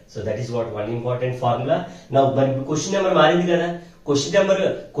 Right, so that is what one important formula. నా మరి క్వశ్చన్ నెంబర్ మారింది కదా. క్వశ్చన్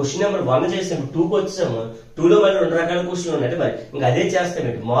నెంబర్ 1 చేసాము 2కి వచ్చాము 2లో మళ్ళీ 2 రకాల క్వశ్చన్లు ఉన్నాయి మరి ఇంకా అదే చేస్తాం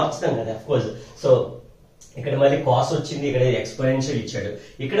ఇటు మార్చుతాం కదా అఫ్ కోర్స్. సో ఇక్కడ మళ్ళీ కాస్ వచ్చింది, ఇక్కడ ఎక్స్పోనెన్షియల్ ఇచ్చాడు.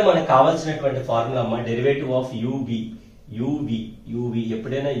 ఇక్కడ మనకు కావాల్సినటువంటి ఫార్ములా అమ్మ డెరివేటివ్ ఆఫ్ యువి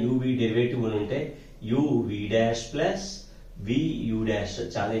ఎప్పుడైనా యువి డెరివేటివ్ ఉంటే UV dash plus VU dash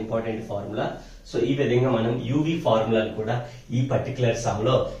చాలా ఇంపార్టెంట్ ఫార్ములా. సో ఈ విధంగా మనం యువి ఫార్ములాను కూడా ఈ పర్టికులర్ సమ్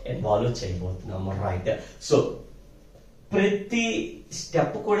లో ఇన్వాల్వ్ చేయబోతున్నాము. రైట్. సో ప్రతి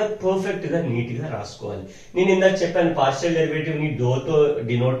స్టెప్ కూడా పర్ఫెక్ట్ గా నీట్ గా రాసుకోవాలి. నేను ఇందాక చెప్పాను పార్షియల్ డెరివేటివ్ ని తో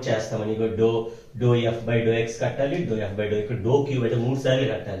డినోట్ చేస్తామని. Do F by do X కట్టాలి, డో ఎఫ్ బై డో ఇక్కడ డో క్యూబ్ అంటే 3 సార్లు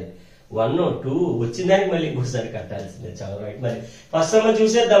కట్టాలి. 1 2 వచ్చిన దానికి మళ్ళీ 3 సార్లు కట్టాల్సిందే. చాలా రైట్. మరి ఫస్ట్ మనం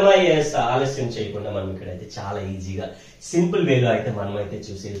చూసేద్దామా? ఆలస్యం చేయకుండా మనం ఇక్కడైతే చాలా ఈజీగా సింపుల్ వేలో అయితే మనం అయితే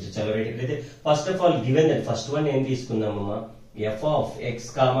చూసేయచ్చు. చాలా రైట్. ఇక్కడైతే first of all given that first one ఏం తీసుకుందామమ్మా? F of X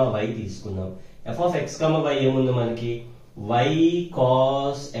comma why తీసుకుందాం. F of X comma why ఏముంది మనకి? y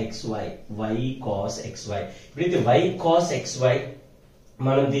cos xy, y cos xy. ఇప్పుడైతే y cos xy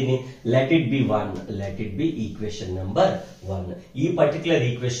మనం దీన్ని let it be 1, let it be equation number 1. ఈ particular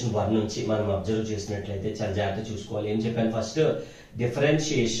equation 1 నుంచి మనం అబ్జర్వ్ చేసినట్లయితే చాలా జాగ్రత్త చూసుకోవాలి. ఏం చెప్పాను? ఫస్ట్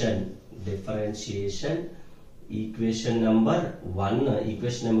డిఫరెన్షియేషన్ ఈక్వేషన్ నెంబర్ 1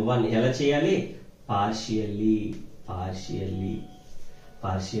 ఎలా చేయాలి? పార్షియల్లీ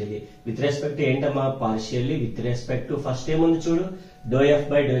విత్ రెస్పెక్ట్ ఏంటమ్మా? Partially with respect to first ఏముంది చూడు, do F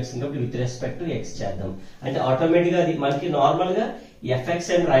by do X కాబట్టి విత్ రెస్పెక్ట్ టు ఎక్స్ చేద్దాం. అంటే ఆటోమేటిక్ గా అది మనకి నార్మల్ గా ఎఫ్ఎక్స్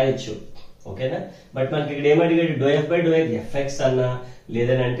అని రాయొచ్చు. ఓకేనా? బట్ మనకి ఇక్కడ ఏమడిగాడు? Do F by do X FX అన్నా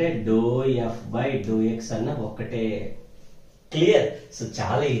లేదనంటే do F by do X అన్నా ఒకటే. క్లియర్? సో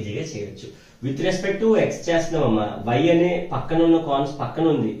చాలా ఈజీగా చేయొచ్చు. With respect to X చేస్తున్నామమ్మా. Why అనే పక్కన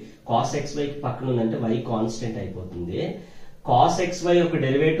ఉంది, కాస్ ఎక్స్ వై పక్కన ఉంది అంటే వై కాన్స్టెంట్ అయిపోతుంది. కాస్ ఎక్స్ వై ఒక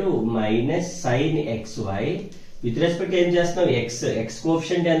derivative minus sign X why. With respect ఏం చేస్తున్నాం? ఎక్స్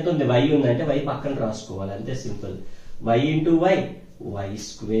కోఎఫిషియంట్ ఎంత ఉంది? వై ఉంది అంటే వై పక్కన రాసుకోవాలి, అంతే simple. Why into y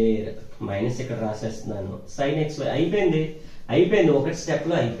square minus ఇక్కడ రాసేస్తున్నాను సైన్ ఎక్స్ వై. అయిపోయింది ఒకటి స్టెప్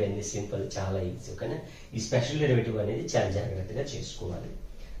లో అయిపోయింది. సింపుల్, చాలా ఈజీ. ఓకేనా? ఈ స్పెషల్ డెరివేటివ్ అనేది చాలా జాగ్రత్తగా చేసుకోవాలి.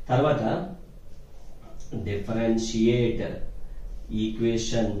 తర్వాత differentiate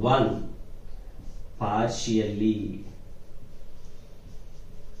equation 1 partially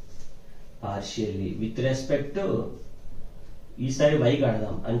with respect ఈసారి వై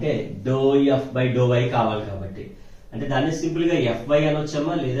కడదాం. అంటే do F by do why కావాలి కాబట్టి అంటే దాన్ని సింపుల్ గా ఎఫ్ వై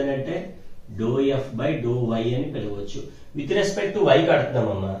అనొచ్చమ్మా, లేదనంటే do F by do why అని పిలవచ్చు. విత్ రెస్పెక్ట్ టు వై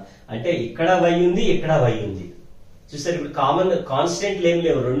కడుతున్నామమ్మా అంటే ఇక్కడ వై ఉంది, ఇక్కడ వై ఉంది. చూసారు? ఇప్పుడు కామన్ కాన్స్టెంట్లు ఏం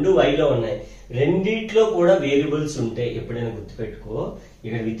లేవు, రెండు వైలో ఉన్నాయి. రెండిట్లో కూడా వేరియబుల్స్ ఉంటే ఎప్పుడైనా గుర్తుపెట్టుకో,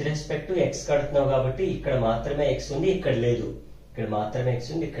 ఇక్కడ విత్ రెస్పెక్ట్ టు ఎక్స్ కడుతున్నావు కాబట్టి ఇక్కడ మాత్రమే ఎక్స్ ఉంది, ఇక్కడ లేదు. ఇక్కడ మాత్రమే ఎక్స్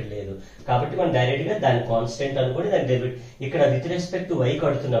ఉంది, ఇక్కడ లేదు. కాబట్టి మనం డైరెక్ట్ గా దాని కాన్స్టెంట్ అనుకోని దాని డెబిట్. ఇక్కడ విత్ రెస్పెక్ట్ టు వై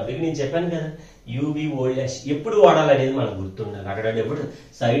కడుతున్నప్పుడు ఇక్కడ నేను చెప్పాను కదా యూవి ఓల్డెస్ ఎప్పుడు వాడాలనేది మనకు గుర్తుండాలి. అక్కడ ఎప్పుడు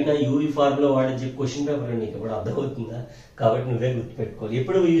సైడ్ నా యూవి ఫార్ములా వాడని చెప్పి క్వశ్చన్ పేపర్ నీకు ఇప్పుడు అర్థమవుతుందా? కాబట్టి నువ్వే గుర్తుపెట్టుకోవాలి.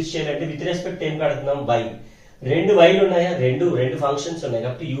 ఎప్పుడు యూజ్ చేయాలంటే విత్ రెస్పెక్ట్ ఏం కడుతున్నాం? వై. 2 వైలు ఉన్నాయా? రెండు ఫంక్షన్స్ ఉన్నాయి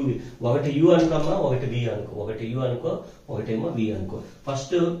కాబట్టి యూవి. ఒకటి యూ అనుకోమ్మా, ఒకటి వి అనుకో. ఒకటి యూ అనుకో, ఒకటేమో వి అనుకో.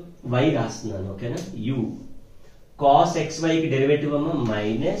 ఫస్ట్ వై రాస్తున్నాను. ఓకేనా? యూ కాస్ ఎక్స్ వై కి డెరివేటివ్ అమ్మ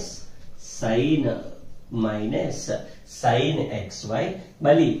మైనస్ సైన్ ఎక్స్ వై.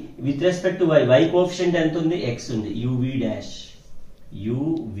 మళ్ళీ with respect to why coefficient ఎంత ఉంది? ఎక్స్ ఉంది. UV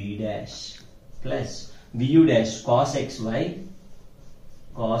dash plus VU dash cos X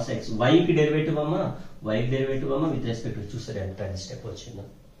why కి డెరివేటివ్ అమ్మా, విత్ రెస్పెక్ట్ టు చూసారు ఎంత పెద్ద స్టెప్ వచ్చిందో.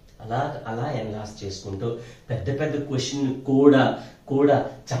 అలా ఎన్లాస్ చేసుకుంటూ పెద్ద క్వశ్చన్ కూడా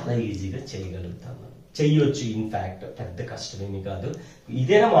చాలా ఈజీగా చేయగలుగుతాము, చెయ్యొచ్చు. ఇన్ఫాక్ట్ పెద్ద కష్టమేమి కాదు.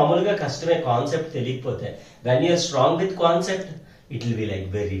 ఇదేనా మామూలుగా కష్టమే కాన్సెప్ట్ తెలియకపోతే. When you're strong with concept it will be like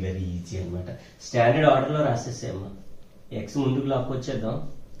very very easy అనమాట. స్టాండర్డ్ ఆర్డర్ లో రాసేసేమ్మా. ఎక్స్ ముందుకు లాక్కొచ్చేద్దాం.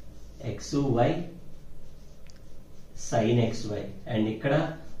 X why sign X why and ఇక్కడ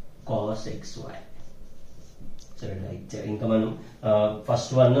కాస్ ఎక్స్ వై. ఇంకా మనం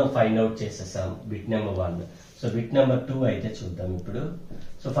ఫస్ట్ 1 ఫైండ్ అవుట్ చేసేసాం, bit number 1. So bit number 2 అయితే చూద్దాం ఇప్పుడు.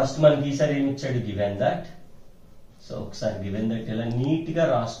 సో ఫస్ట్ మనకి ఈసారి ఏమి ఇచ్చాడు? Given that. సో ఒకసారి గివెన్ దట్ ఇలా నీట్ గా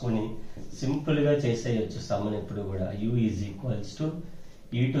రాసుకుని సింపుల్ గా చేసేయచ్చు సమ్మన్ ఎప్పుడు కూడా. u is equals to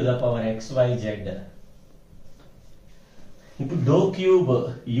e to the power X why Z. ఇప్పుడు do cube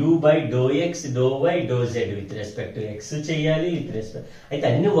u by do X do why do Z with respect to X చేయాలి, విత్ రెస్పెక్ట్. అయితే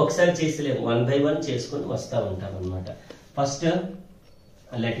అన్ని ఒకసారి చేసలేము, 1 by 1 చేసుకుని వస్తా ఉంటాం అనమాట. First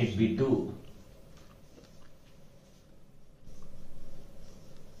let it be 2.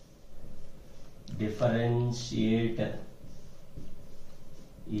 Differentiate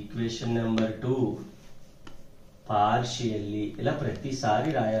equation number 2 partially ఇలా ప్రతిసారి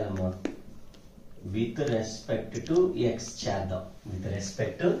రాయాలమ్మా. విత్ రెస్పెక్ట్ టు ఎక్స్ చేద్దాం. విత్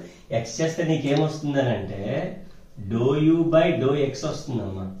రెస్పెక్ట్ టు ఎక్స్ చేస్తే నీకేమొస్తుందని అంటే do you by do X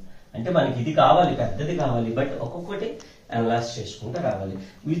వస్తుందమ్మా. అంటే మనకి ఇది కావాలి, పెద్దది కావాలి, బట్ ఒక్కొక్కటి అనలైజ్ చేసుకుంటూ రావాలి.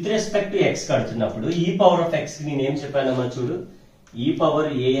 విత్ రెస్పెక్ట్ టు ఎక్స్ కడుతున్నప్పుడు ఈ పవర్ ఆఫ్ ఎక్స్ కి నేను ఏం చెప్పానమ్మా చూడు. ఈ పవర్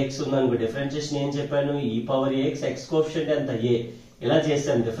ఏఎక్స్ ఉందనుకో, డిఫరెన్షియేషన్ ఏం చెప్పాను, ఈ పవర్ ఏఎక్స్, ఎక్స్ కోఎఫిషియంట్ ఎంత ఏ, ఇలా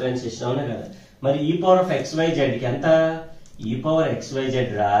చేస్తాను డిఫరెన్షియేషన్, అవునా కదా. మరి ఈ power of X why Z కి ఎంత, ఈ పవర్ ఎక్స్ వై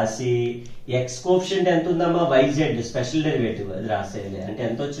జెడ్ రాసి ఎక్స్ కోఎఫిషియంట్ ఎంత ఉందమ్మా వై జెడ్ స్పెషల్ డెరివేటివ్ అది రాసేయాలి. అంటే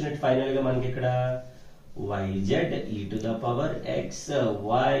ఎంత వచ్చినట్టు ఫైనల్ గా మనకి ఇక్కడ వై జెడ్ ఈ to the power X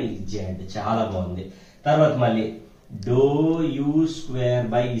why Z. చాలా బాగుంది. తర్వాత మళ్ళీ డో యూ స్క్వేర్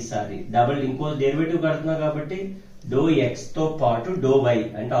బై, ఈసారి డబుల్ ఇంకో డెరివేటివ్ కడుతున్నా కాబట్టి డో ఎక్స్ తో పాటు డో వై,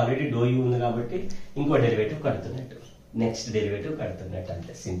 అంటే ఆల్రెడీ డో యూ ఉంది కాబట్టి ఇంకో డెరివేటివ్ కడుతున్నట్టు, నెక్స్ట్ డెరివేటివ్ కడుతున్నట్టు,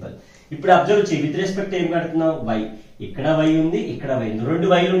 అంతే సింపుల్. ఇప్పుడు అబ్జర్వ్ చేయి, విత్ రెస్పెక్ట్ ఏం కడుతున్నావు వై, ఇక్కడ వై ఉంది, ఇక్కడ వై ఉంది, రెండు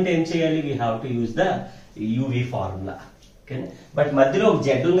వైలు ఉంటే ఏం చేయాలి, we have to use the UV formula. ఓకేనా. బట్ మధ్యలో ఒక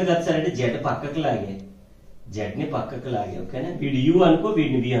జెడ్ ఉంది కదా సార్, అంటే జెడ్ పక్కకు లాగే, జెడ్ ని పక్కకు లాగే. ఓకేనా. వీడి యూ అనుకో,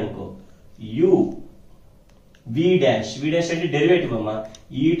 వీడిని వి అనుకో. You we dash, we dash అంటే డెరివేటివ్ అమ్మా.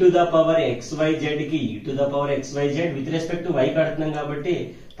 ఈ to the power X why Z కి ఈ to the power X why Z with respect to why కడుతున్నాం కాబట్టి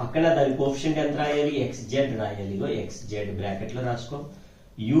పక్కన దాని కోఎఫిషియంట్ ఎంత రాయాలి, ఎక్స్ జెడ్ రాయాలి. ఇగో ఎక్స్ జెడ్ బ్రాకెట్ లో రాసుకో.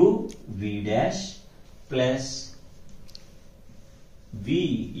 You we dash plus we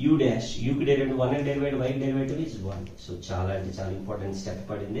you dash, you కి derivative 1 derivative, why derivative is 1. So చాలా అంటే చాలా ఇంపార్టెంట్ స్టెప్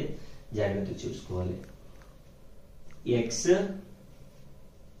పడింది, జాగ్రత్తగా చూసుకోవాలి. X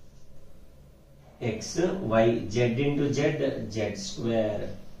X why Z into Z, Z square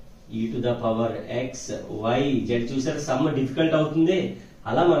ఈ to the power X why Z. చూసారు సమ్ డిఫికల్ట్ అవుతుంది,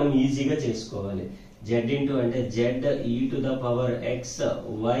 అలా మనం ఈజీగా చేసుకోవాలి. జెడ్ ఇంటూ అంటే జెడ్ ఈ to the power X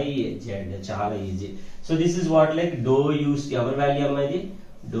why Z, చాలా easy. So this is what like do you, ఎవరి వాల్యూ అమ్మాయి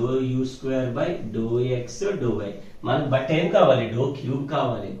do you square by do X do why. మనకు బట్ ఏం కావాలి, డో క్యూబ్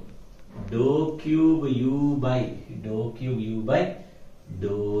కావాలి. Do cube you by do cube you by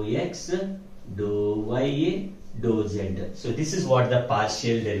do X do why do Z. So this is what the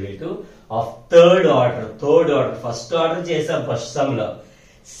partial derivative of third order. Third order, first order చేసాం first some లో,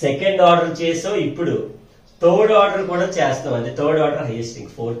 second order చేసాం, ఇప్పుడు third order కూడా చేస్తాం. అంటే third order highest,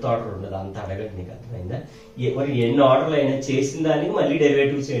 fourth order ఉండదు, అంత అడగదు. నీకు అర్థమైందా. మరి ఎన్ని ఆర్డర్లు అయినా చేసిన దానికి మళ్ళీ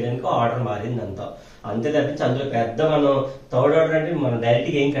డెరివేటివ్ చేయడానికి ఆర్డర్ మారింది అంతా, అంతే తప్పించి అందులో పెద్ద మనం థర్డ్ ఆర్డర్ అంటే మనం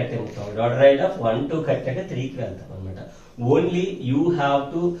డైరెక్ట్ గా ఏం కట్టాము, థర్డ్ ఆర్డర్ అయినా 1 2 కట్టాక 3కి వెళ్తాం అనమాట. Only you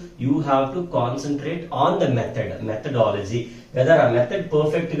have to concentrate on the methodology, weather ఆ మెథడ్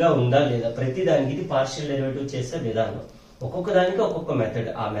పర్ఫెక్ట్ గా ఉందా లేదా. ప్రతి దానికి ఇది పార్షియల్ డెరివేటివ్ చేసే విధానం, ఒక్కొక్క దానికి ఒక్కొక్క మెథడ్,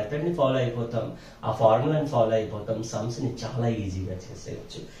 ఆ మెథడ్ ని ఫాలో అయిపోతాం, ఆ ఫార్ములాని ఫాలో అయిపోతాం, సమ్స్ ని చాలా ఈజీగా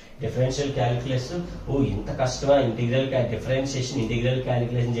చేసేయచ్చు. డిఫరెన్షియల్ క్యాలిక్యులస్ ఓ ఇంత కష్టమా, ఇంటిగ్రల్ డిఫరెన్షియేషన్ ఇంటిగ్రల్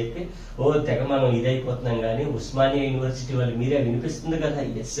క్యాలిక్యులస్ అని చెప్పి ఓ తెగ మనం ఇదైపోతున్నాం. కానీ ఉస్మానియా యూనివర్సిటీ వాళ్ళు మీరే వినిపిస్తుంది కదా,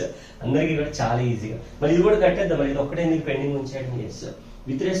 ఎస్ అందరికీ కూడా చాలా ఈజీగా. మరి ఇది కూడా కట్టేద్దాం, మరి ఇది ఒక్కటే ఎందుకు పెండింగ్ ఉంచాడు, ఎస్.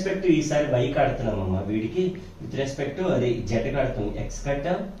 విత్ రెస్పెక్ట్ ఈసారి వై కడుతున్నామమ్మా, వీడికి విత్ రెస్పెక్ట్ అది జెడ్ కడతాం, ఎక్స్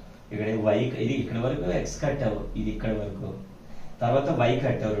కట్టాం, ఇక్కడ వై ఇది ఇక్కడ వరకు ఎక్స్ కట్టావు, ఇది ఇక్కడ వరకు, తర్వాత వై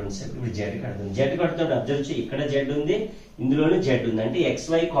కట్టావు రెండు సేపు, ఇప్పుడు జెడ్ కడతాం. జెడ్ కడుతున్నప్పుడు అబ్జర్వ్ చేయి, ఇక్కడ జెడ్ ఉంది, ఇందులోనే జెడ్ ఉంది, అంటే ఎక్స్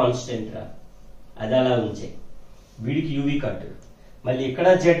వై కాన్స్టెంట్ రా, అది అలా ఉంచే. వీడికి యూవి కట్టు, మళ్ళీ ఇక్కడ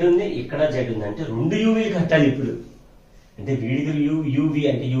జెడ్ ఉంది, ఇక్కడ జెడ్ ఉంది, అంటే రెండు యూవీలు కట్టాలి ఇప్పుడు. అంటే వీడికి యూవి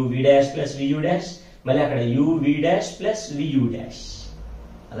అంటే యూవి డాష్ ప్లస్ వియూ డాష్, మళ్ళీ అక్కడ యూవి డాష్ ప్లస్ వియూ డాష్,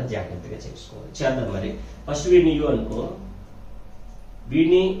 అలా జాగ్రత్తగా చేసుకోవాలి. చేద్దాం. మరి ఫస్ట్ వీడిని యూ అనుకో,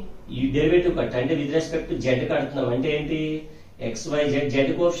 వీడిని ఈ డెరివేటివ్ కట్ట, అంటే విత్ రెస్పెక్ట్ టు జెడ్ కడుతున్నాం, అంటే ఏంటి X why Z, Z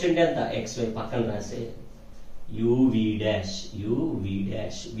coefficient ఎంత ఎక్స్ వై, పక్కన రాసే UV dash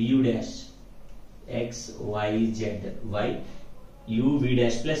వియూ dash X why Z Y UV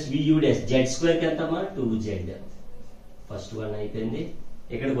dash plus వియూ dash, Z square కి ఎంతమ్మా 2z. ఫస్ట్ వన్ అయిపోయింది.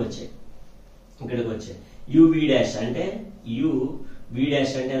 ఇక్కడికి వచ్చే యూవి డాష్ అంటే యూ వి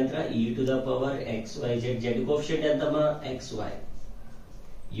డాష్ అంటే ఎంత, ఈ to the power X why Z, Z coefficient ఎంతమ్మా X why,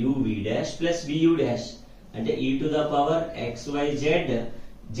 UV dash plus వియూ dash అంటే ఈ to the power X why Z,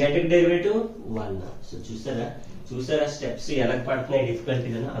 Z కి డెరివేటివ్ 1. సో చూసారా స్టెప్స్ ఎలా పడుతున్నాయి డిఫికల్ట్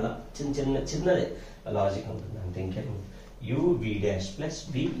గా, అలా చిన్నదే లాజిక్ ఉంటుంది అంతే, ఇంకేం. UV dash plus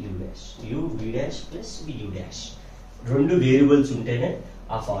వియూ dash, UV dash plus వియూ dash, రెండు వేరియబుల్స్ ఉంటేనే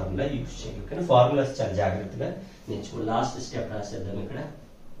ఆ ఫార్ములా యూజ్ చేయాలి. కానీ ఫార్ములాస్ చాలా జాగ్రత్తగా నేర్చుకో. Last step రాసేద్దాం. ఇక్కడ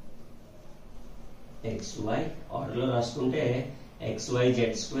ఎక్స్ వై ఆర్డర్ లో రాసుకుంటే X why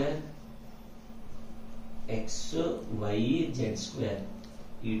Z square, X why Z square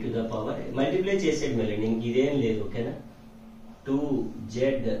ఈ టు ద పవర్ మల్టిప్లై చేసేది మళ్ళీ, ఇంక ఇదేం లేదు. ఓకేనా.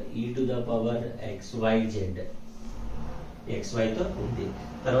 2z ఈ to the power X why Z XY తో ఉంది.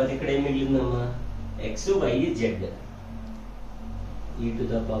 తర్వాత ఇక్కడ ఏం మిగిలిందమ్మా, XYZ e to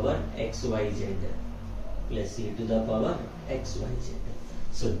the power XYZ plus e to the power XYZ.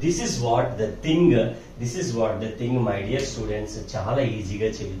 So this is what the thing my dear students చాలా ఈజీగా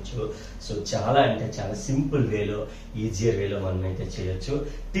చేయొచ్చు. సో చాలా అంటే చాలా సింపుల్ వేలో, ఈజియర్ వేలో మనం అయితే చేయొచ్చు.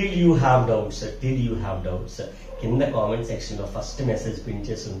 టిల్ యూ హ్యావ్ డౌట్స్ కింద కామెంట్ సెక్షన్ లో ఫస్ట్ మెసేజ్ పిన్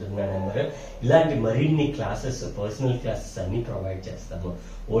చేసి ఉంటుంది నా నెంబర్. ఇలాంటి మరిన్ని క్లాసెస్, పర్సనల్ క్లాసెస్ అన్ని ప్రొవైడ్ చేస్తాము.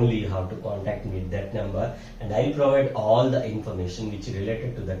 Only you have to contact me that number and I provide all the information which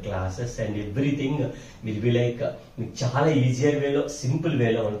related to the classes and everything will be like మీకు చాలా easier వేలో, సింపుల్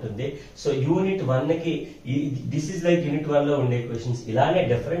వేలో ఉంటుంది. So unit 1 కి this is like unit 1 లో ఉండే questions ఇలానే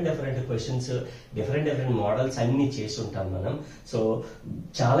different questions, different models అన్ని చేసి ఉంటాం మనం. సో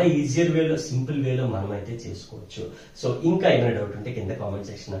చాలా ఈజియర్ వేలో, సింపుల్ వేలో మనం అయితే చేసుకోవచ్చు. సో ఇంకా ఏమైనా డౌట్ ఉంటే కింద కామెంట్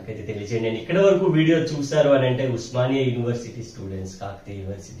సెక్షన్ నాకైతే తెలియజేయండి. నేను ఇక్కడ వరకు వీడియో చూసారు అని అంటే Osmania university students, Kakatiya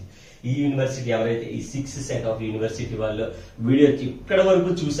university, ఈ యూనివర్సిటీ ఎవరైతే ఈ 6 సెట్ ఆఫ్ యూనివర్సిటీ వాళ్ళు వీడియోకి ఇక్కడ వరకు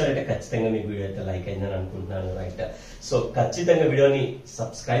చూసారంటే ఖచ్చితంగా మీ వీడియో అయితే లైక్ అయిందని అనుకుంటున్నాను, రైట్? సో ఖచ్చితంగా వీడియోని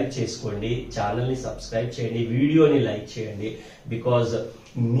సబ్స్క్రైబ్ చేసుకోండి, ఛానల్ ని సబ్స్క్రైబ్ చేయండి, వీడియోని లైక్ చేయండి. బికాజ్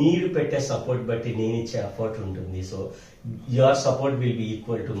మీరు పెట్టే సపోర్ట్ బట్టి నేను ఇచ్చే ఎఫర్ట్ ఉంటుంది. So your support will be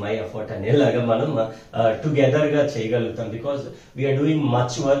equal to my effort అనేలాగా మనం టుగెదర్ గా చేయగలుగుతాం. Because we are doing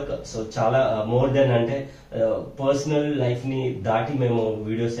much work. So చాలా మోర్ దెన్ అంటే పర్సనల్ లైఫ్ ని దాటి మేము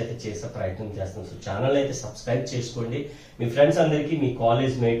వీడియోస్ అయితే చేసే ప్రయత్నం చేస్తాం. సో ఛానల్ అయితే సబ్స్క్రైబ్ చేసుకోండి. మీ ఫ్రెండ్స్ అందరికీ, మీ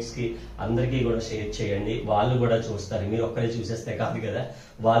కాలేజ్ మేట్స్ కి అందరికీ కూడా షేర్ చేయండి. వాళ్ళు కూడా చూస్తారు. మీరు ఒక్కరే చూసేస్తే కాదు కదా,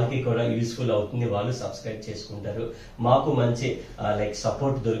 వాళ్ళకి కూడా యూస్ఫుల్ అవుతుంది, వాళ్ళు సబ్స్క్రైబ్ చేసుకుంటారు. మాకు మంచి లైక్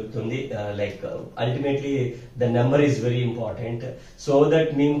సపోర్ట్ దొరుకుతుంది. Like ultimately the number is very important. So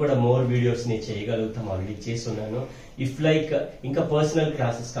that మేము కూడా మోర్ వీడియోస్ ని చేయగలుగుతాం. ఆల్రెడీ చేస్తున్నాను. ఇఫ్ లైక్ ఇంకా పర్సనల్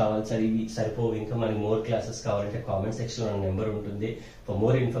క్లాసెస్ కావాలి సార్, ఇవి సరిపోవు, ఇంకా మనకి మోర్ క్లాసెస్ కావాలంటే కామెంట్ సెక్షన్ లో నెంబర్ ఉంటుంది. For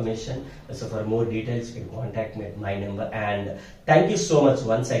more information, so for more details you can contact my number. And thank you so much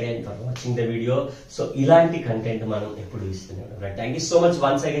once again for watching the video. So ఇలాంటి content మనం ఎప్పుడు ఇస్తున్నాం. Thank you so much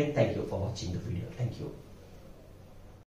once again. Thank you for watching the video. Thank you.